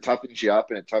because it toughens you up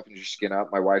and it toughens your skin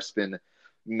up. My wife's been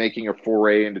making a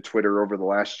foray into Twitter over the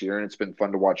last year, and it's been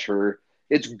fun to watch her.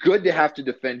 It's good to have to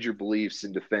defend your beliefs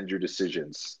and defend your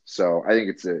decisions. So I think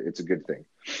it's a good thing.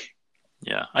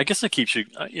 Yeah, I guess it keeps you.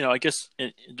 I guess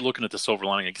looking at the silver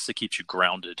lining, I guess it keeps you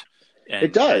grounded. And,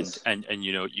 It does. and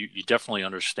you definitely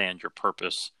understand your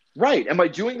purpose. Right. Am I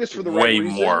doing this for the Way right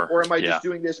reason? more, Or am I yeah. just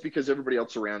doing this because everybody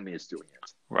else around me is doing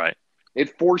it? Right.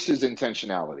 It forces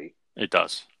intentionality. It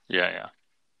does. Yeah.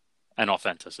 And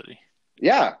authenticity.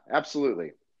 Yeah,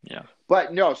 absolutely. Yeah.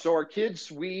 But no, so our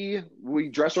kids, we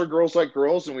dress our girls like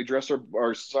girls and we dress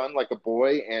our son like a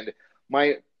boy. And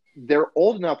they're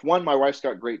old enough. One, my wife's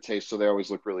got great taste, so they always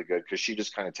look really good because she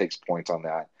just kind of takes point on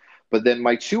that. But then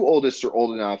my 2 oldest are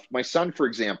old enough. My son, for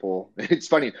example, it's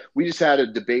funny. We just had a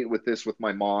debate with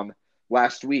my mom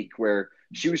last week where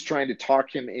she was trying to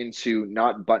talk him into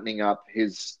not buttoning up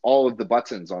all of the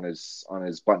buttons on his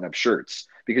button-up shirts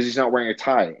because he's not wearing a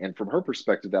tie. And from her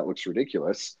perspective, that looks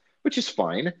ridiculous, which is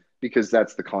fine because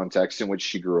that's the context in which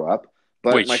she grew up.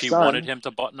 But Wait, my she son, wanted him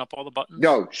to button up all the buttons?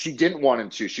 no, she didn't want him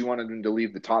to. She wanted him to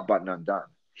leave the top button undone.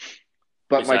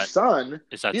 But my son,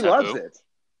 is that he taboo? loves it.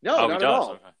 No, Oh, not he at does.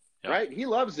 all. Okay. Yeah. Right? He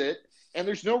loves it, and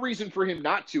there's no reason for him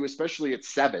not to, especially at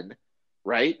 7,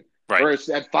 right? Right. Or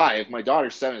at 5. My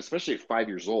daughter's 7, especially at 5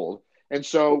 years old. And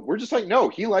so we're just like, no,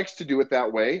 he likes to do it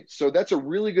that way. So that's a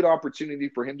really good opportunity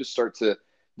for him to start to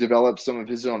develop some of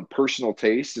his own personal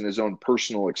taste and his own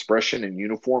personal expression and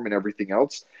uniform and everything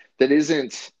else that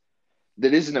isn't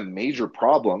a major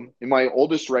problem. And my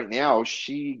oldest right now,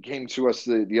 she came to us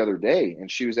the other day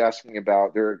and she was asking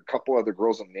about, there are a couple other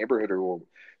girls in the neighborhood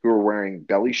who are wearing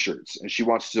belly shirts, and she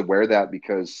wants to wear that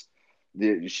because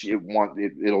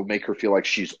it'll make her feel like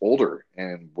she's older.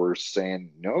 And we're saying,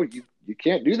 no, you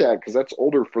can't do that because that's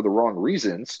older for the wrong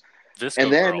reasons. Visco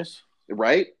And then, girls.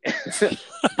 right?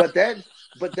 but then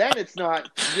it's not,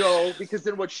 because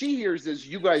then what she hears is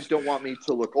you guys don't want me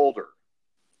to look older.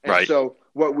 And Right. so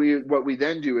what we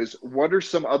then do is, what are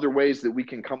some other ways that we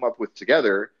can come up with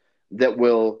together that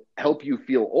will help you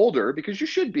feel older? Because you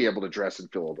should be able to dress and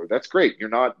feel older. That's great. You're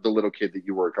not the little kid that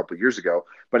you were a couple of years ago.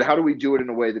 But how do we do it in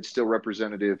a way that's still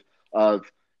representative of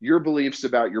your beliefs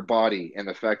about your body and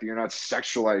the fact that you're not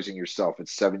sexualizing yourself at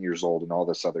 7 years old and all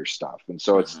this other stuff? And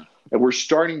so and we're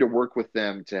starting to work with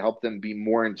them to help them be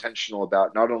more intentional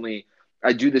about not only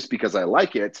I do this because I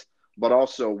like it, but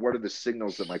also what are the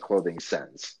signals that my clothing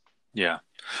sends? Yeah.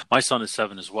 My son is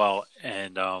 7 as well.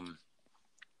 And,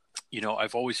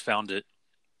 I've always found it,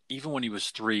 even when he was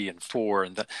 3 and 4,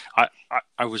 and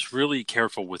I was really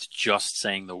careful with just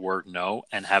saying the word no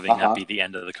and having that be the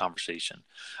end of the conversation.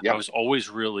 Yep. I was always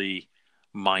really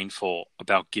mindful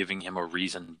about giving him a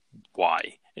reason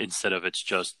why, instead of it's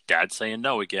just dad saying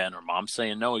no again or mom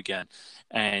saying no again.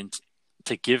 And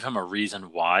to give him a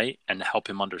reason why and help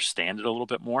him understand it a little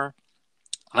bit more.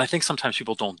 And I think sometimes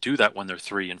people don't do that when they're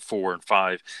 3 and 4 and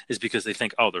 5, is because they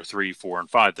think, oh, they're 3, 4, and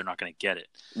 5, they're not going to get it.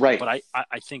 Right. But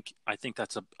I think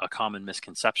that's a common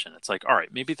misconception. It's like, all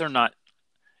right, maybe they're not,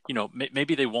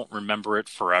 maybe they won't remember it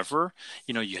forever.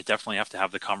 You definitely have to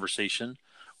have the conversation,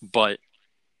 but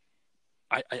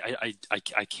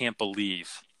I can't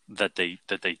believe that they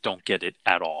don't get it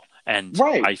at all. And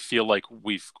Right. I feel like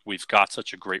we've got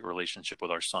such a great relationship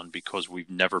with our son because we've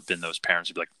never been those parents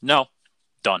who'd be like, no,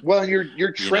 done. Well, and you're You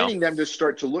know, training them to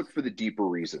start to look for the deeper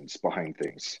reasons behind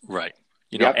things. right.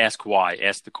 Yep. Ask why,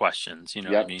 ask the questions, you know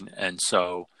what I Yep. mean? And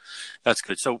so that's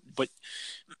good. So, but,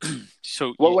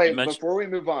 so Well, you wait, mentioned, before we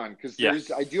move on, because yeah.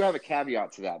 I do have a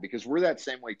caveat to that because we're that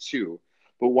same way too.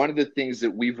 But one of the things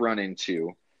that we've run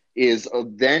into is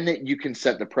then you can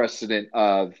set the precedent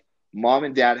of mom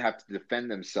and dad have to defend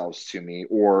themselves to me,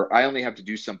 or I only have to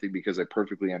do something because I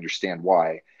perfectly understand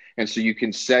why. And so you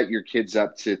can set your kids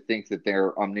up to think that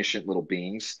they're omniscient little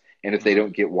beings. And if they Mhm.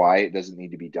 don't get why, it doesn't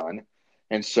need to be done.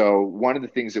 And so one of the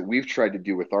things that we've tried to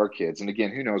do with our kids, and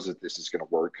again, who knows if this is going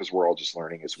to work because we're all just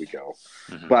learning as we go,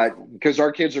 Mhm. but because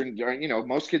our kids are,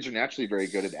 most kids are naturally very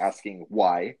good at asking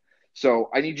why. So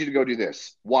I need you to go do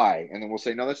this. Why? And then we'll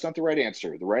say, no, that's not the right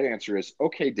answer. The right answer is,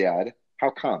 okay, dad, how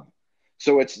come?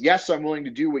 So it's, yes, I'm willing to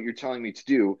do what you're telling me to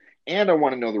do. And I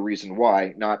want to know the reason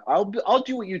why. Not, I'll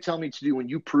do what you tell me to do when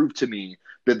you prove to me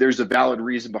that there's a valid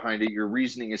reason behind it. Your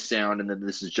reasoning is sound, and then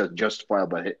this is just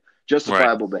Right.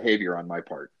 justifiable behavior on my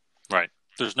part. Right.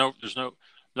 There's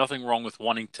nothing wrong with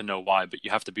wanting to know why, but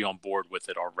you have to be on board with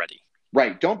it already.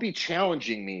 Right. Don't be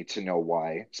challenging me to know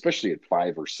why, especially at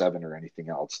 5 or 7 or anything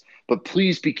else. But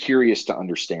please be curious to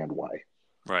understand why.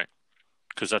 Right.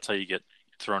 Because that's how you get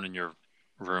thrown in your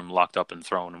room, locked up, and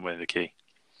thrown away the key.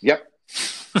 Yep.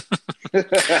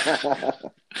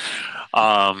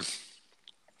 Um,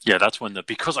 yeah, that's when the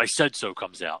 "because I said so"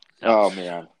 comes out. Oh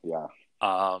man, yeah.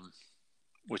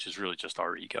 Which is really just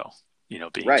our ego,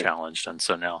 being Right. challenged, and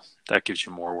so now that gives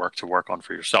you more work to work on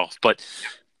for yourself. But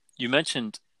you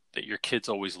mentioned that your kids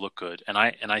always look good, and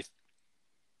I.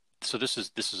 So this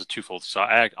is a twofold. So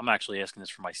I'm actually asking this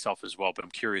for myself as well, but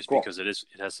I'm curious Cool. because it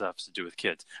has to do with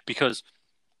kids because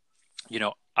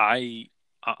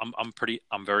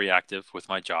I'm very active with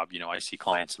my job. I see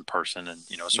clients in person, and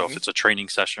so if Hmm. it's a training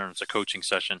session or it's a coaching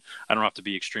session, I don't have to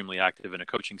be extremely active in a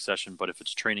coaching session. But if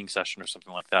it's a training session or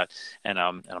something like that, and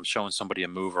I'm showing somebody a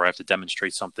move, or I have to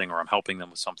demonstrate something, or I'm helping them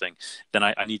with something, then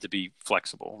I need to be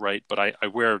flexible, right? But I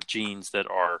wear jeans that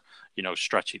are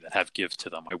stretchy, that have give to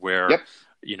them. I wear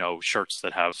Yep. shirts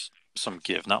that have some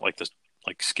give, not like this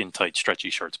like skin tight stretchy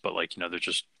shirts, but like they're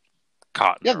just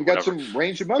cotton Yeah, or you got whatever. some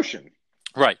range of motion.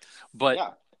 Right. But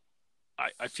Yeah.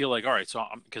 I feel like, all right, so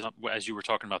because as you were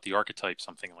talking about the archetypes,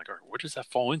 I'm thinking like, all right, where does that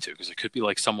fall into? Because it could be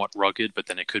like somewhat rugged, but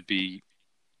then it could be,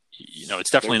 it's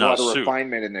definitely There's a not a lot of suit.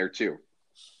 refinement in there too.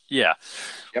 Yeah.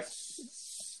 Yep.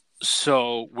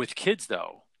 So with kids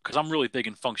though, because I'm really big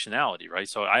in functionality, right?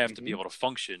 So I have to be Hmm. able to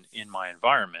function in my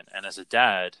environment. And as a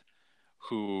dad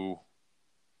who,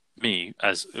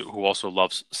 who also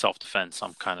loves self-defense,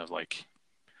 I'm kind of like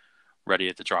ready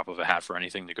at the drop of a hat for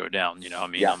anything to go down. I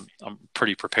mean, Yeah. I'm a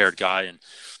pretty prepared guy,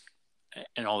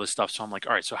 and all this stuff. So I'm like,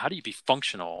 all right, so how do you be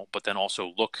functional, but then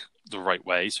also look the right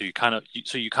way? So you kind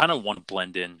of want to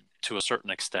blend in to a certain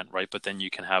extent, right? But then you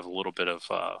can have a little bit of,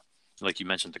 like you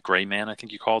mentioned, the gray man, I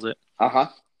think you called it. Uh-huh.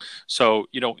 So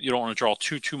you don't want to draw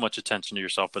too much attention to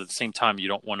yourself, but at the same time, you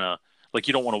don't want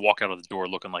to walk out of the door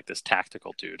looking like this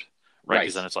tactical dude, right?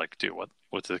 Because Right. then it's like, dude, what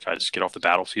did the guy just get off the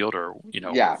battlefield, or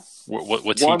Yeah.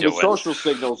 what's he One, the doing? social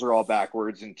signals are all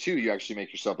backwards, and two, you actually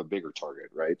make yourself a bigger target,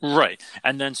 right? Right.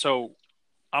 And then so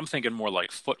I'm thinking more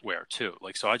like footwear too.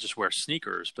 Like, so I just wear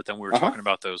sneakers, but then we were Uh-huh. talking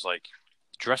about those like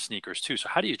dress sneakers too. So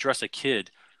how do you dress a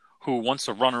kid who wants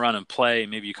to run around and play?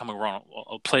 Maybe you come around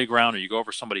a playground, or you go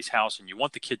over somebody's house and you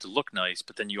want the kid to look nice,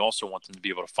 but then you also want them to be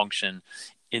able to function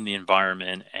in the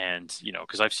environment. And,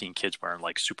 because I've seen kids wearing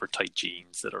like super tight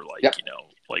jeans that are like, Yep.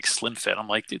 like slim fit. I'm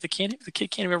like, dude, the kid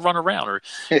can't even run around. Or,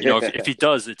 if he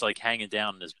does, it's like hanging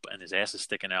down and his ass is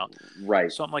sticking out.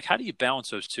 Right. So I'm like, how do you balance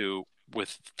those two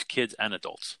with kids and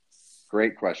adults?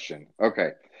 Great question.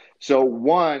 Okay. So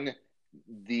one,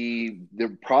 the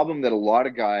problem that a lot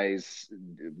of guys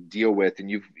deal with,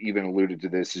 and you've even alluded to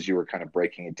this as you were kind of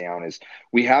breaking it down, is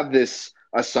we have this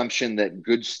assumption that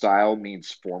good style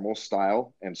means formal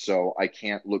style. And so I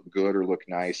can't look good or look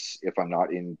nice if I'm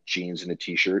not in jeans and a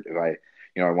t-shirt. If I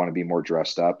want to be more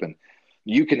dressed up. And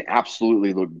you can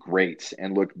absolutely look great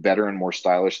and look better and more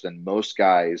stylish than most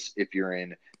guys if you're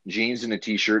in jeans and a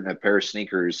t-shirt and a pair of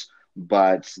sneakers,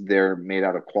 but they're made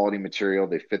out of quality material.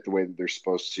 They fit the way that they're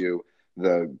supposed to.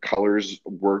 the colors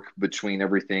work between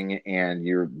everything, and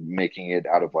you're making it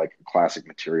out of like classic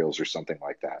materials or something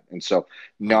like that. And so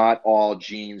not all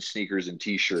jeans, sneakers, and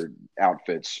t-shirt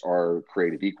outfits are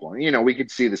created equal. And, we could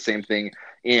see the same thing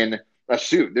in a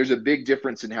suit. There's a big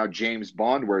difference in how James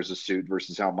Bond wears a suit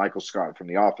versus how Michael Scott from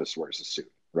The Office wears a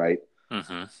suit, right?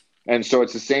 Mm-hmm. And so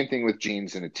it's the same thing with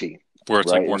jeans and a tee, Where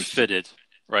it's right? like more And fitted,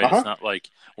 right? uh-huh, It's not like,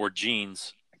 or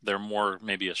jeans, they're more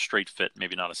maybe a straight fit,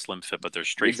 maybe not a slim fit, but they're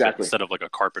straight fit exactly. instead of like a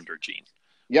carpenter jean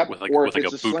Yep. with like Or with if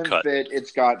like a it's a boot slim cut. fit,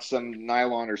 it's got some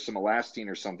nylon or some elastane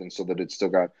or something so that it's still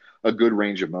got a good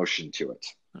range of motion to it.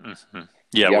 Mm-hmm.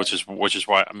 Yeah, Yep. which is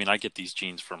why I get these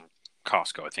jeans from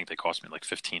Costco. I think they cost me like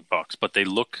 $15, but they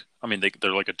look.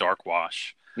 They're like a dark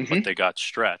wash, but Mm-hmm. they got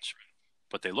stretch,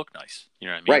 but they look nice. You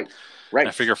know what I mean? Right. And I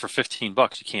Right. figure for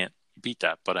 $15 you can't beat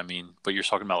that. But but you're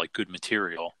talking about like good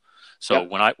material. So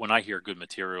Yep. when I hear good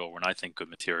material, when I think good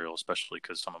material, especially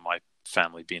because some of my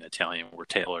family being Italian were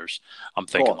tailors, I'm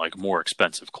thinking Cool. like more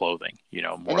expensive clothing.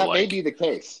 And More that may like be the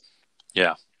case.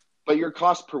 yeah, But your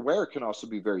cost per wear can also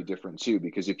be very different too,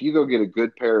 because if you go get a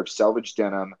good pair of selvage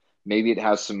denim, maybe it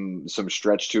has some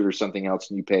stretch to it or something else,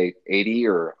 and you pay 80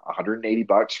 or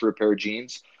 $180 for a pair of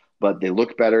jeans, but they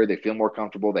look better, they feel more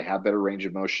comfortable, they have better range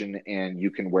of motion, and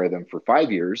you can wear them for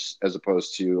 5 years as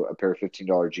opposed to a pair of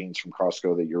 $15 jeans from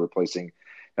Costco that you're replacing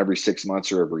every 6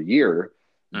 months or every year.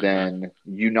 mm-hmm. Then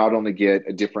you not only get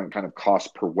a different kind of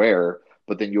cost per wear,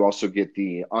 but then you also get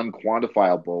the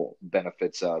unquantifiable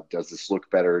benefits of, does this look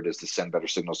better? Does this send better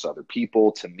signals to other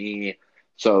people, to me?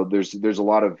 So there's a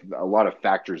lot of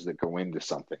factors that go into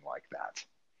something like that.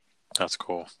 That's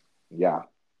cool. Yeah.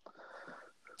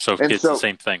 So And it's the so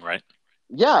same thing, right?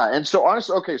 yeah, and so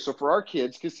honestly, okay, so for our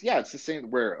kids, because yeah, it's the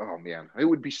same where, oh man, it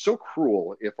would be so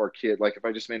cruel if our kid, like if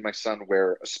I just made my son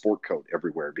wear a sport coat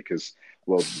everywhere because,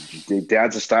 well,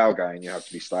 dad's a style guy and you have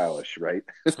to be stylish, right?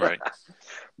 Right.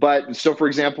 But so, for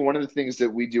example, one of the things that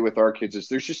we do with our kids is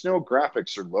there's just no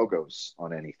graphics or logos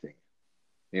on anything.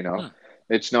 You know, Hmm.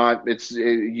 it's not,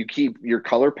 you keep your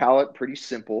color palette pretty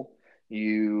simple.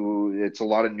 It's a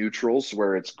lot of neutrals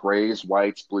where it's grays,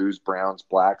 whites, blues, browns,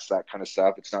 blacks, that kind of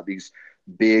stuff. It's not these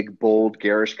big, bold,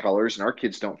 garish colors. And our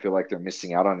kids don't feel like they're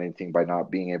missing out on anything by not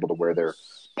being able to wear their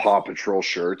Paw Patrol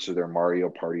shirts or their Mario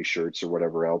Party shirts or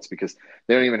whatever else because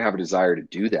they don't even have a desire to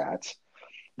do that.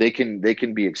 They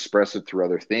can be expressive through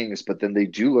other things, but then they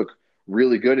do look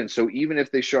really good. And so even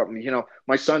if they show up,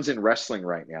 my son's in wrestling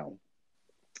right now,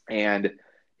 and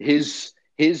his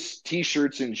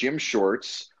t-shirts and gym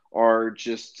shorts are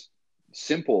just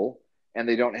simple, and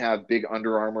they don't have big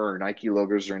Under Armour or Nike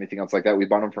logos or anything else like that. We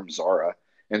bought them from Zara,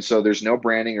 and so there's no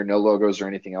branding or no logos or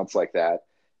anything else like that.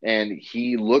 And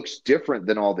he looks different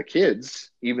than all the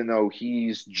kids, even though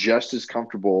he's just as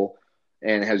comfortable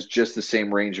and has just the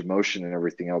same range of motion and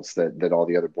everything else that all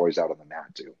the other boys out on the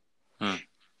mat do. Hmm.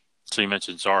 So you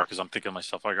mentioned Zara because I'm thinking to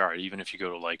myself like, all right, even if you go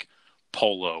to like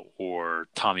Polo or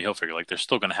Tommy Hilfiger, like they're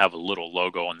still going to have a little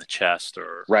logo on the chest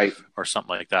Right. or something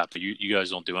like that. But you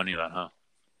guys don't do any of that, huh?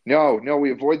 No, no,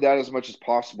 we avoid that as much as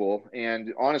possible.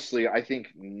 And honestly, I think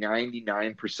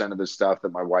 99% of the stuff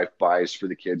that my wife buys for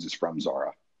the kids is from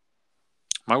Zara.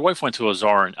 My wife went to a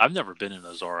Zara, and I've never been in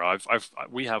a Zara.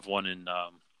 We have one in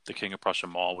the King of Prussia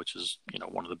Mall, which is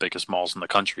one of the biggest malls in the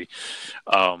country,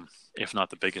 if not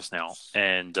the biggest now.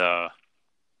 And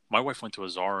my wife went to a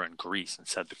Zara in Greece and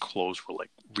said the clothes were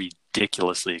like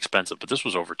ridiculously expensive. But this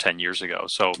was over 10 years ago,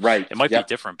 so Right. it might be Yep.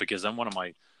 different because then one of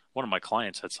my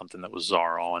clients had something that was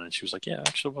Zara on, and she was like, "Yeah,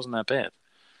 actually, it wasn't that bad."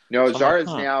 No, So I'm like, Zara is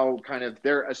 "Huh, now kind of,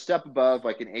 they're a step above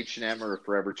like an H&M or a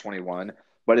Forever 21,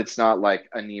 but it's not like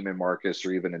a Neiman Marcus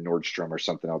or even a Nordstrom or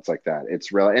something else like that.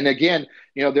 It's real. And again,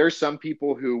 there's some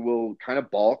people who will kind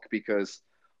of bulk because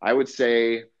I would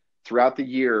say throughout the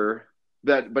year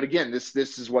but again, this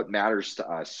is what matters to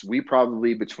us. We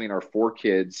probably, between our four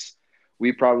kids,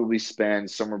 we probably spend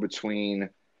somewhere between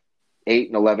 8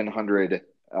 and 1,100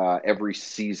 every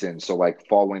season. So like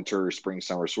fall, winter, spring,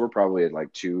 summer. So we're probably at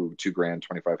like two grand,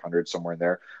 2,500 somewhere in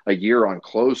there a year on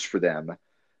clothes for them.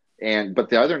 But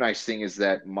the other nice thing is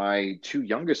that my two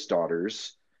youngest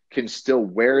daughters can still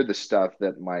wear the stuff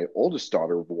that my oldest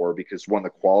daughter wore because one, the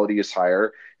quality is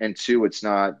higher, and two, it's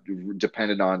not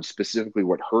dependent on specifically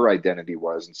what her identity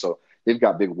was. And so they've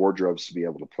got big wardrobes to be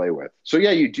able to play with. So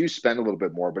yeah, you do spend a little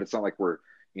bit more, but it's not like we're,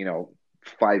 you know,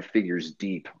 5 figures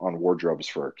deep on wardrobes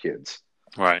for our kids.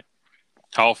 right."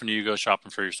 How often do you go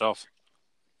shopping for yourself?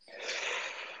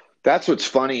 That's what's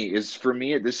funny is for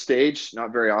me at this stage,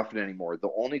 not very often anymore.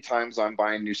 The only times I'm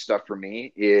buying new stuff for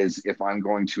me is if I'm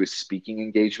going to a speaking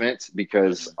engagement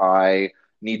because Mm-hmm. I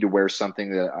need to wear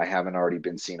something that I haven't already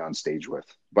been seen on stage with.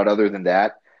 But other than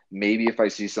that, maybe if I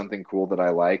see something cool that I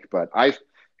like. But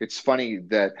it's funny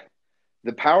that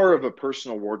the power of a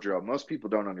personal wardrobe, most people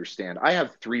don't understand. I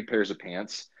have 3 pairs of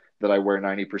pants that I wear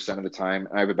 90% of the time.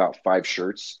 And I have about 5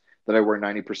 shirts that I wear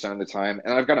 90% of the time.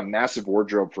 And I've got a massive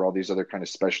wardrobe for all these other kind of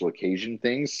special occasion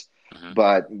things. Hmm.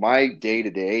 But my day to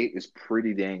day is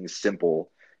pretty dang simple.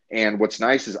 And what's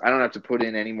nice is I don't have to put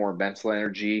in any more mental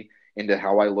energy into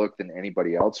how I look than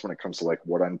anybody else when it comes to like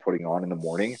what I'm putting on in the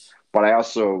morning. But I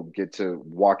also get to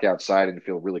walk outside and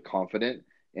feel really confident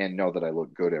and know that I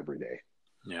look good every day.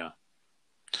 Yeah.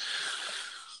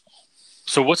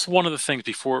 So what's one of the things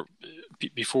before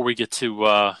we get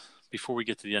to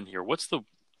the end here? What's the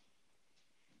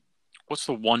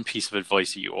one piece of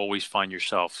advice that you always find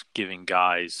yourself giving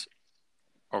guys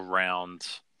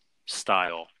around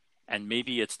style? And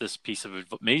maybe it's the piece of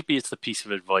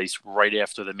advice right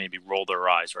after they maybe roll their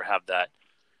eyes or have that,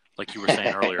 like you were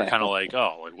saying earlier, kind of like,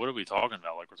 oh, like what are we talking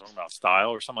about? Like we're talking about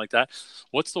style or something like that.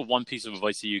 What's the one piece of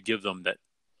advice that you give them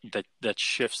that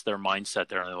shifts their mindset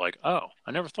there, and they're like, oh,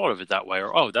 I never thought of it that way,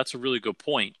 or oh, that's a really good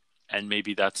point, and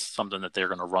maybe that's something that they're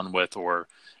going to run with, or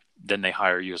then they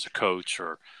hire you as a coach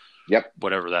or Yep.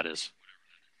 whatever that is.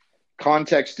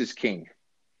 Context is king.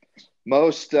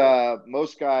 Most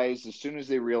guys, as soon as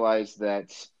they realize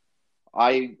that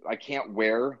I can't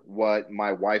wear what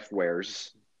my wife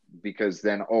wears, because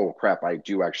then, oh crap, I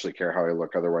do actually care how I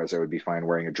look. Otherwise, I would be fine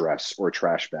wearing a dress or a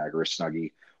trash bag or a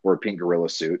Snuggie or a pink gorilla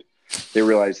suit. They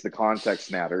realize the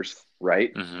context matters,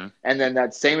 right? Mm-hmm. And then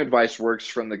that same advice works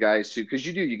from the guys who, because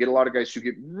you get a lot of guys who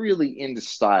get really into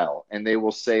style, and they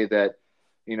will say that,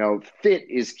 fit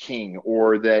is king,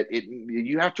 or that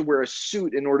you have to wear a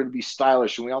suit in order to be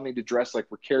stylish, and we all need to dress like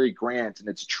we're Cary Grant, and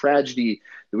it's a tragedy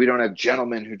that we don't have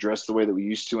gentlemen who dress the way that we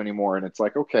used to anymore. And it's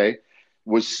like, okay,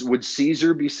 would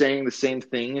Caesar be saying the same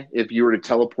thing if you were to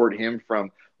teleport him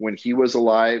from when he was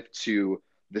alive to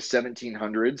the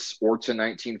 1700s or to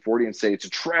 1940 and say it's a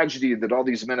tragedy that all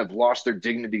these men have lost their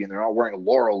dignity and they're not wearing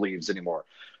laurel leaves anymore?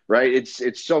 Right?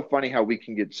 It's so funny how we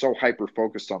can get so hyper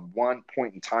focused on one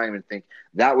point in time and think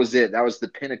that was it, that was the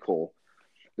pinnacle.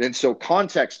 And so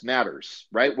context matters,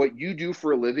 right? What you do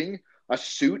for a living, a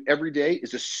suit every day,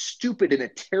 is a stupid and a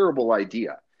terrible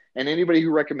idea. And anybody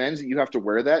who recommends that you have to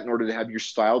wear that in order to have your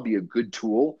style be a good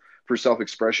tool for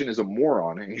self-expression is a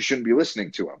moron, and you shouldn't be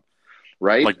listening to him,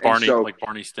 right? Like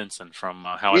Barney Stinson from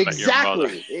How I Met Your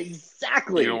Mother.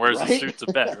 Exactly. He even wears right? the suit to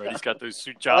bed, right? He's got those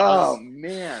suit joggers. Oh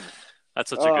man. That's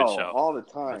such a good show. All the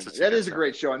time. That is a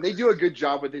great show. And they do a good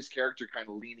job with his character kind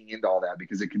of leaning into all that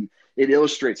because it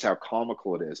illustrates how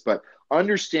comical it is. But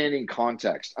understanding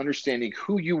context, understanding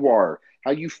who you are,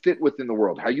 how you fit within the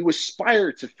world, how you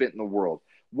aspire to fit in the world,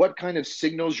 what kind of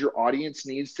signals your audience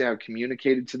needs to have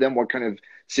communicated to them, what kind of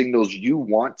signals you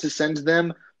want to send to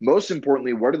them. Most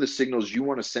importantly, what are the signals you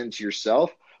want to send to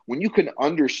yourself? When you can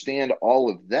understand all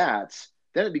of that,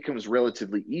 then it becomes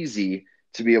relatively easy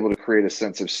to be able to create a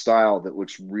sense of style that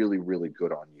looks really, really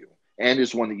good on you and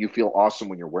is one that you feel awesome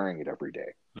when you're wearing it every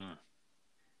day.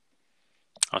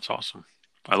 That's awesome.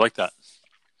 I like that.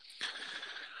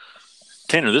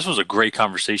 Tanner, this was a great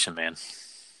conversation, man.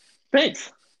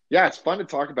 Thanks. Yeah, it's fun to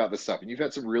talk about this stuff, and you've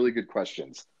had some really good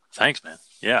questions. Thanks, man.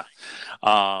 Yeah.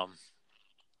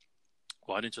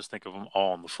 Well, I didn't just think of them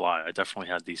all on the fly. I definitely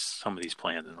had some of these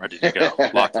planned and ready to go,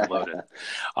 locked and loaded.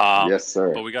 Yes,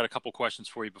 sir. But we got a couple questions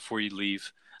for you before you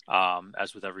leave.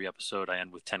 As with every episode, I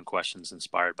end with 10 questions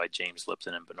inspired by James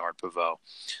Lipton and Bernard Pivot.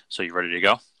 So you ready to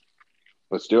go?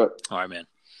 Let's do it. All right, man.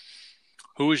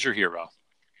 Who is your hero?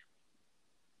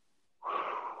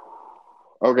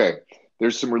 Okay.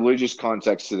 There's some religious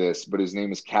context to this, but his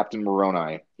name is Captain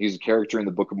Moroni. He's a character in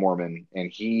the Book of Mormon, and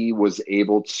he was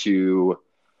able to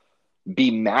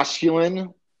be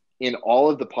masculine in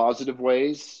all of the positive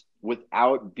ways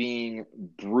without being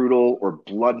brutal or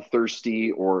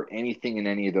bloodthirsty or anything in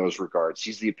any of those regards.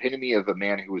 He's the epitome of a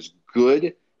man who is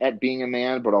good at being a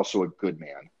man, but also a good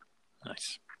man.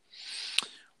 Nice.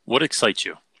 What excites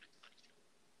you?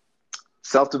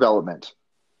 Self-development.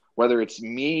 Whether it's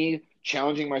me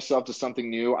challenging myself to something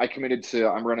new, I'm doing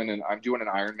an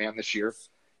Ironman this year.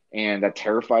 And that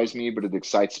terrifies me, but it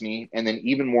excites me. And then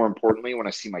even more importantly, when I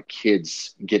see my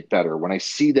kids get better, when I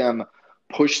see them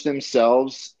push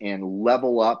themselves and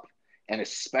level up, and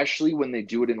especially when they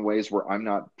do it in ways where I'm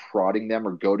not prodding them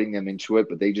or goading them into it,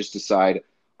 but they just decide,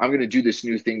 I'm going to do this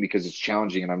new thing because it's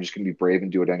challenging and I'm just going to be brave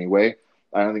and do it anyway.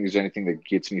 I don't think there's anything that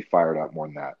gets me fired up more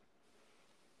than that.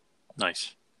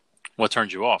 Nice. What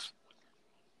turns you off?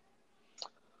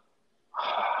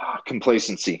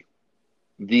 Complacency.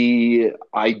 The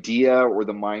idea or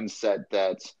the mindset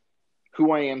that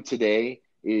who I am today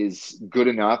is good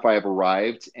enough. I have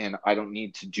arrived and I don't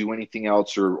need to do anything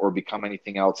else or become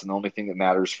anything else. And the only thing that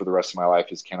matters for the rest of my life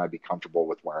is, can I be comfortable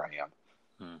with where I am?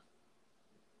 Hmm.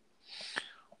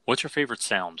 What's your favorite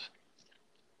sound?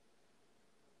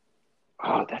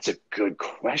 Oh, that's a good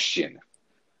question.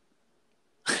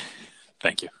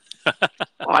 Thank you.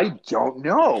 I don't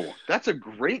know. That's a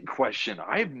great question.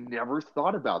 I've never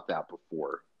thought about that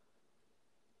before.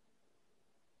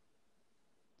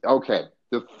 Okay.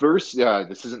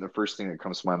 This isn't the first thing that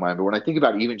comes to my mind, but when I think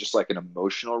about even just like an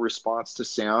emotional response to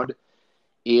sound,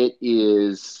 it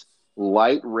is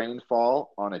light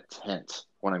rainfall on a tent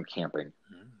when I'm camping.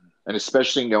 And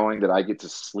especially knowing that I get to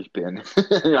sleep in,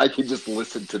 I can just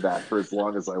listen to that for as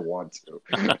long as I want to.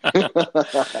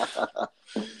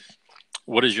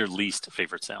 What is your least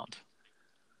favorite sound?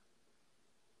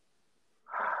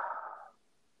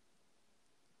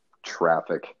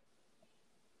 Traffic.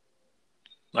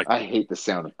 Like, I hate the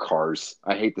sound of cars.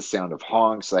 I hate the sound of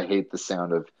honks. I hate the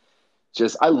sound of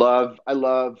I love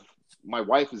my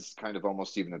wife is kind of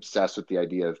almost even obsessed with the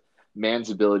idea of man's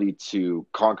ability to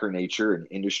conquer nature and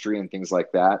industry and things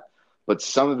like that. But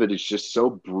some of it is just so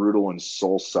brutal and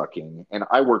soul sucking. And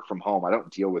I work from home. I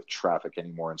don't deal with traffic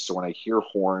anymore. And so when I hear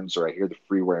horns or I hear the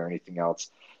freeway or anything else,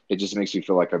 it just makes me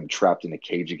feel like I'm trapped in a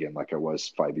cage again, like I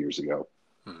was 5 years ago.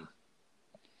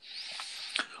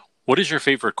 What is your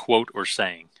favorite quote or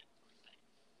saying?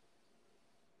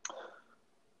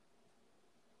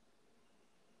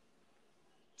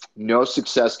 No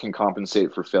success can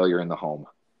compensate for failure in the home.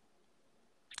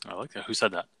 I like that. Who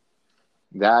said that?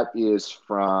 That is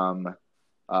from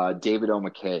David O.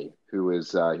 McKay, who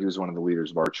is he was one of the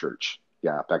leaders of our church.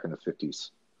 Yeah, back in the 50s.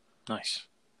 Nice.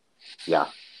 Yeah.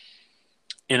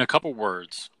 In a couple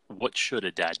words, what should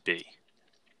a dad be?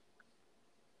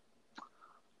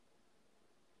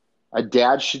 A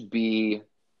dad should be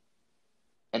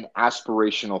an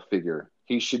aspirational figure.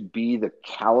 He should be the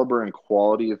caliber and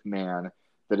quality of man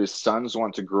that his sons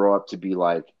want to grow up to be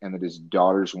like, and that his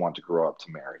daughters want to grow up to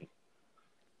marry.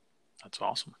 That's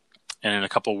awesome. And in a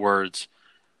couple words,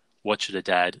 what should a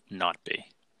dad not be?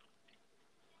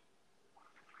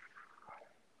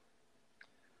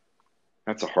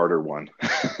 That's a harder one.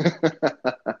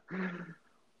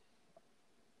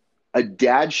 A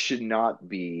dad should not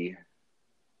be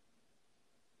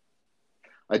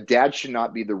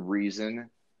the reason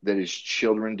that his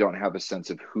children don't have a sense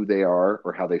of who they are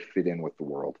or how they fit in with the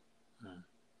world.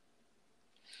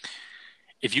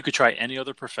 If you could try any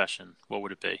other profession, what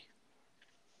would it be?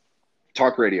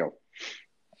 Talk radio.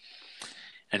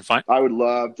 And I would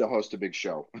love to host a big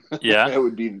show. Yeah. It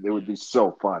would be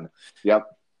so fun. Yep.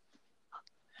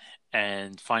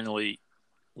 And finally,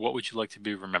 what would you like to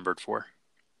be remembered for?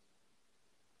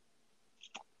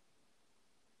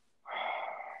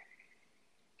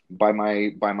 By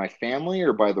my family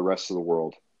or by the rest of the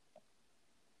world?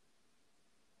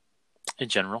 In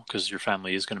general, because your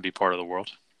family is going to be part of the world.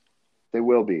 They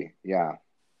will be, yeah.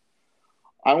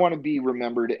 I want to be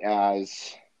remembered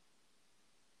as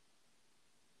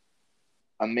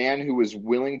a man who was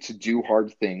willing to do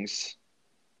hard things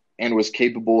and was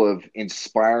capable of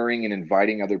inspiring and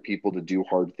inviting other people to do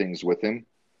hard things with him,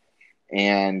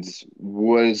 and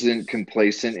wasn't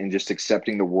complacent in just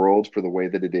accepting the world for the way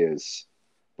that it is,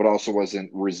 but also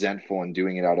wasn't resentful in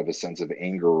doing it out of a sense of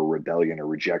anger or rebellion or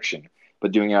rejection,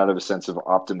 but doing it out of a sense of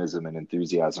optimism and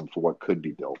enthusiasm for what could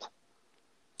be built.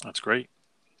 That's great.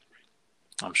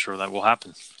 I'm sure that will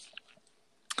happen.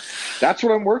 That's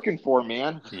what I'm working for,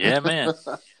 man. Yeah, man.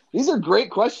 These are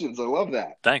great questions. I love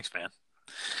that. Thanks, man.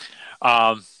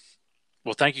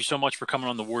 Well, thank you so much for coming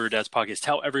on the Warrior Dads podcast.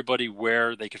 Tell everybody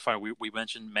where they can find. We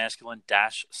mentioned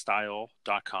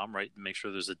masculine-style.com, right? Make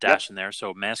sure there's a dash in there.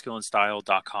 So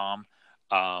masculinestyle.com.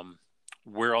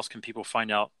 Where else can people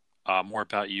find out more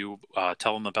about you?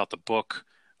 Tell them about the book,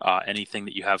 anything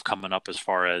that you have coming up as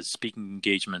far as speaking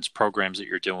engagements, programs that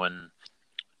you're doing.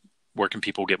 Where can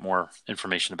people get more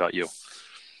information about you?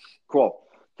 Cool.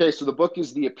 Okay, so the book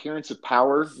is The Appearance of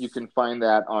Power. You can find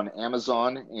that on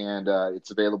Amazon, and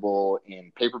it's available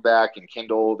in paperback and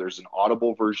Kindle. There's an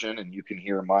Audible version, and you can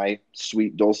hear my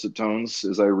sweet dulcet tones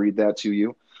as I read that to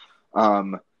you.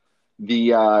 As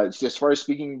far as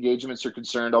speaking engagements are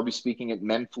concerned, I'll be speaking at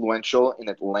Menfluential in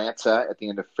Atlanta at the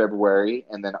end of February,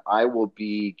 and then I will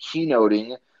be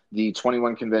keynoting the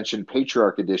 21 Convention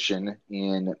Patriarch Edition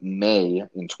in May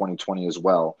in 2020 as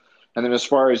well. And then as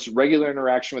far as regular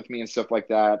interaction with me and stuff like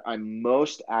that, I'm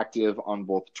most active on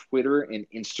both Twitter and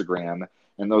Instagram,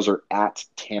 and those are at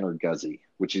Tanner Guzzi,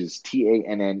 which is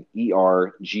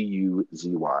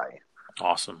TANNERGUZY.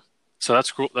 Awesome. So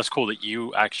that's cool. That's cool that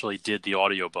you actually did the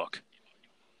audiobook.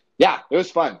 Yeah, it was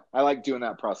fun. I like doing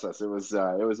that process. It was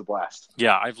a blast.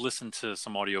 Yeah, I've listened to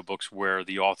some audiobooks where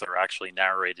the author actually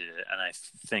narrated it, and I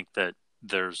think that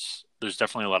there's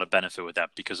definitely a lot of benefit with that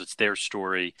because it's their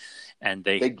story, and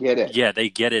They get it. yeah, they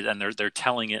get it, and they're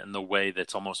telling it in the way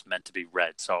that's almost meant to be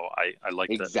read. So I like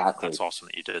that. Exactly. That's awesome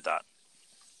that you did that.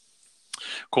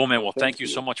 Cool, man. Well, Well, thank thank you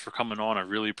so you. much for coming on. I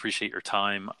really appreciate your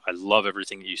time. I love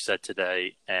everything that you said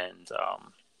today, and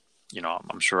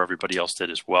I'm sure everybody else did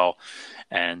as well.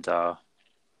 And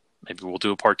maybe we'll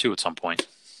do a part two at some point.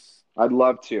 I'd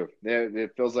love to.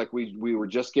 It feels like we were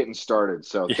just getting started.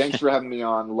 So thanks for having me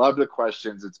on. Love the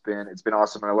questions. It's been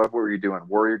awesome, and I love what you're doing.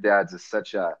 Warrior Dads is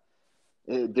such a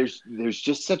there's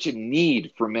just such a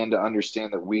need for men to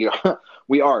understand that we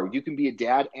are. You can be a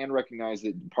dad and recognize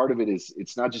that part of it is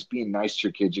it's not just being nice to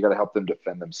your kids. You got to help them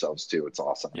defend themselves too. It's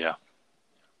awesome. Yeah.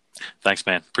 Thanks,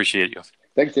 man. Appreciate you.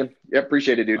 Thanks, Tim. Yeah,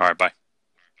 appreciate it, dude. All right, bye.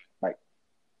 Bye.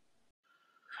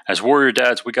 As warrior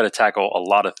dads, we got to tackle a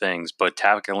lot of things, but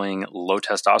tackling low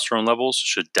testosterone levels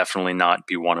should definitely not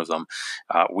be one of them.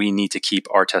 We need to keep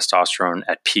our testosterone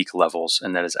at peak levels,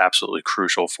 and that is absolutely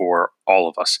crucial for all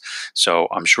of us. So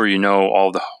I'm sure you know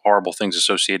all the horrible things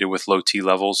associated with low T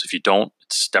levels. If you don't,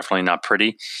 it's definitely not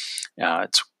pretty.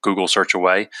 It's Google search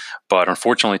away. But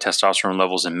unfortunately, testosterone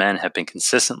levels in men have been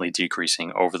consistently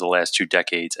decreasing over the last 2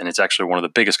 decades. And it's actually one of the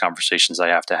biggest conversations I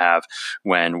have to have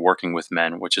when working with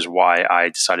men, which is why I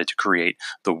decided to create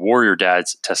the Warrior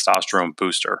Dads Testosterone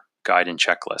Booster Guide and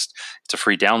Checklist. It's a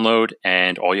free download,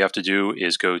 and all you have to do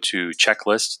is go to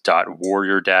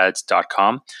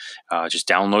checklist.warriordads.com. Just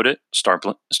download it, start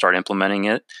implementing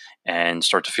it, and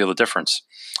start to feel the difference.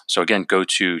 So again, go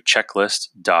to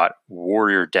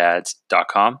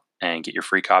checklist.warriordads.com and get your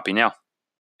free copy now.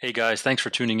 Hey guys, thanks for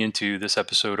tuning into this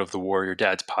episode of the Warrior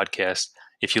Dads podcast.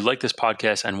 If you like this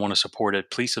podcast and want to support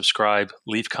it, please subscribe,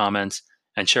 leave comments,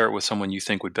 and share it with someone you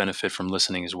think would benefit from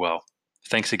listening as well.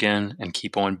 Thanks again, and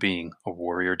keep on being a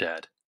warrior dad.